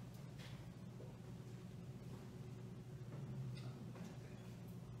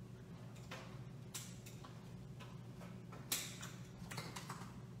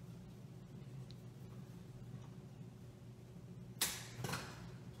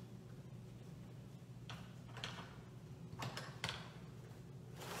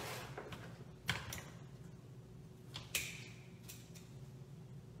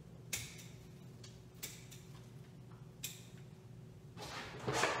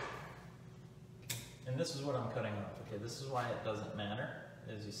 And this is what I'm cutting off, okay? This is why it doesn't matter,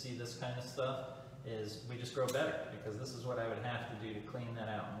 is you see this kind of stuff, is we just grow better, because this is what I would have to do to clean that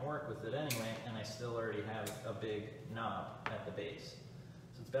out and work with it anyway, and I still already have a big knob at the base.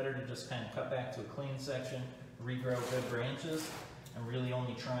 So it's better to just kind of cut back to a clean section, regrow good branches, and really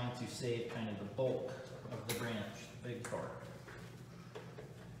only trying to save kind of the bulk of the branch, the big part.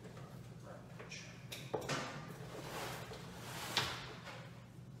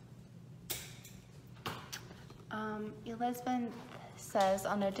 Elizabeth says,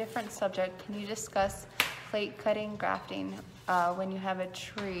 on a different subject, can you discuss plate cutting grafting when you have a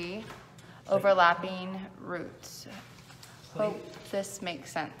tree overlapping roots? Hope this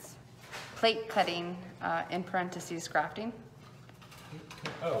makes sense. Plate cutting, in parentheses, grafting.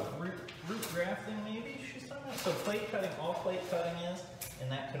 Oh, root grafting maybe she's talking about? So plate cutting, all plate cutting is,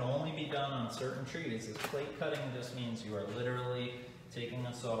 and that can only be done on certain trees, is plate cutting just means you are literally taking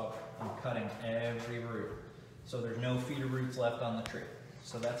a saw and cutting every root. So there's no feeder roots left on the tree.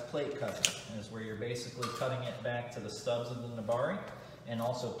 So that's plate cutting, is where you're basically cutting it back to the stubs of the nabari and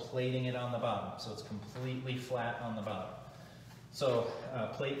also plating it on the bottom, so it's completely flat on the bottom. So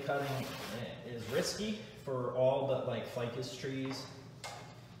plate cutting is risky for all but like ficus trees.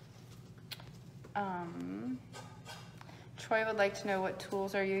 Troy would like to know, what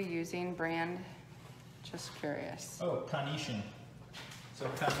tools are you using, brand? Just curious. Oh, Carnation. So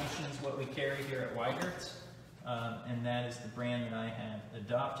Carnation is what we carry here at Weigert's, and that is the brand that I have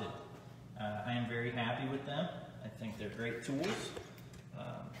adopted. I am very happy with them. I think they're great tools,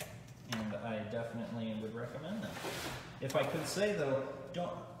 and I definitely would recommend them. If I could say though,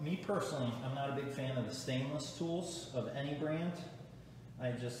 me personally, I'm not a big fan of the stainless tools of any brand.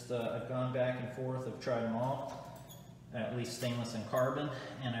 I just, I've gone back and forth, I've tried them all, at least stainless and carbon,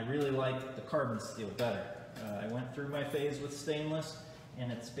 and I really like the carbon steel better. I went through my phase with stainless,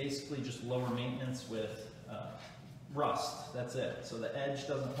 and it's basically just lower maintenance with rust, that's it. So the edge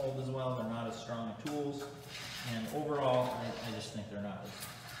doesn't hold as well, they're not as strong tools, and overall, I just think they're not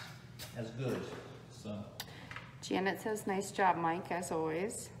as good, so. Janet says, nice job, Mike, as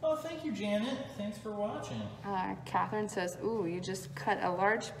always. Oh, thank you, Janet. Thanks for watching. Catherine says, ooh, you just cut a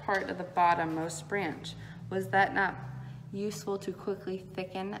large part of the bottommost branch. Was that not useful to quickly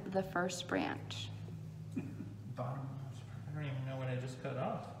thicken the first branch? Bottommost, I don't even know what I just cut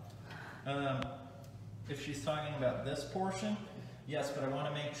off. If she's talking about this portion, yes, but I want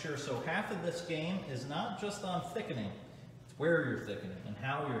to make sure. So half of this game is not just on thickening. It's where you're thickening and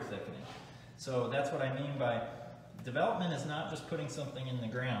how you're thickening. So that's what I mean by development is not just putting something in the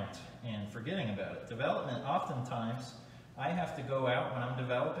ground and forgetting about it. Development, oftentimes, I have to go out when I'm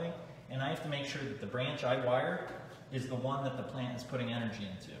developing and I have to make sure that the branch I wire is the one that the plant is putting energy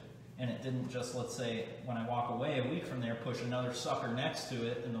into. And it didn't just, let's say, when I walk away a week from there, push another sucker next to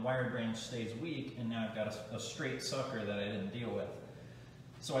it and the wired branch stays weak, and now I've got a straight sucker that I didn't deal with.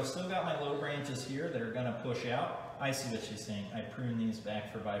 So I've still got my low branches here that are gonna push out. I see what she's saying. I prune these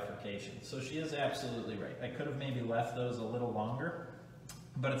back for bifurcation. So she is absolutely right. I could have maybe left those a little longer,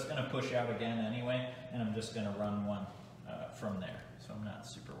 but it's gonna push out again anyway, and I'm just gonna run one from there. So I'm not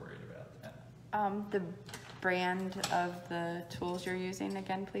super worried about that. The brand of the tools you're using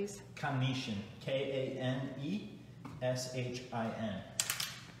again, please? Carnation, K-A-N-E-S-H-I-N.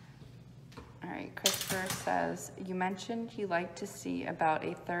 All right, Christopher says, you mentioned you like to see about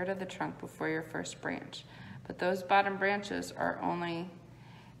 1/3 of the trunk before your first branch, but those bottom branches are only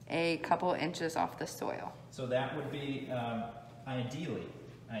a couple inches off the soil. So that would be ideally.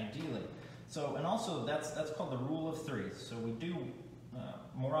 So, and also that's called the rule of threes. So we do,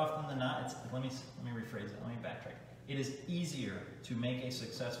 more often than not, let me rephrase it, let me backtrack. It is easier to make a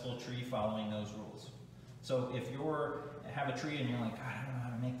successful tree following those rules. So if have a tree and you're like, God, I don't know how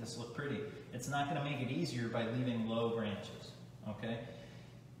to make this look pretty, it's not gonna make it easier by leaving low branches, okay?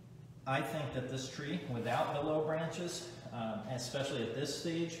 I think that this tree, without the low branches, especially at this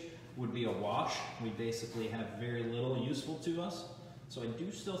stage, would be a wash. We basically have very little useful to us. So I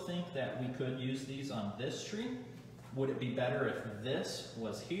do still think that we could use these on this tree. Would it be better if this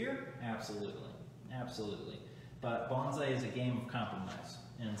was here? Absolutely, absolutely. But bonsai is a game of compromise.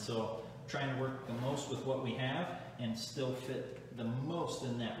 And so trying to work the most with what we have and still fit the most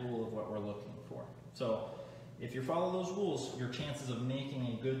in that rule of what we're looking for. So if you follow those rules, your chances of making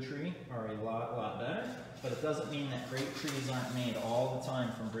a good tree are a lot better, but it doesn't mean that great trees aren't made all the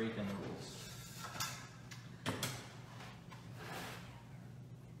time from breaking the rules.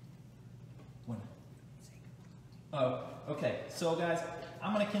 Oh, okay, so guys,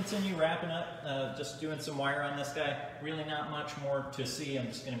 I'm gonna continue wrapping up, just doing some wire on this guy. Really not much more to see. I'm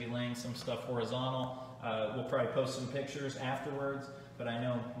just gonna be laying some stuff horizontal. We'll probably post some pictures afterwards, but I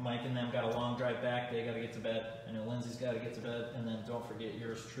know Mike and them got a long drive back. They got to get to bed. I know Lindsay's got to get to bed, and then don't forget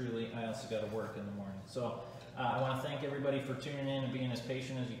yours truly. I also got to work in the morning. So I want to thank everybody for tuning in and being as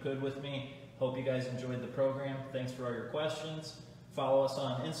patient as you could with me. Hope you guys enjoyed the program. Thanks for all your questions. Follow us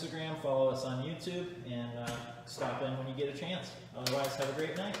on Instagram, follow us on YouTube, and stop in when you get a chance. Otherwise, have a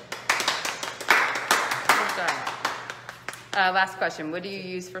great night. Last question. What do you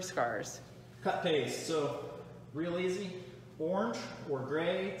use for scars? Cut paste. So real easy. Orange or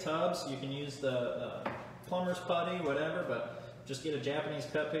gray tubs. You can use the plumber's putty, whatever, but just get a Japanese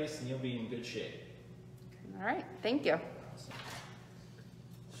cut paste and you'll be in good shape. All right. Thank you.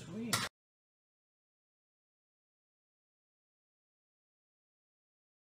 Sweet.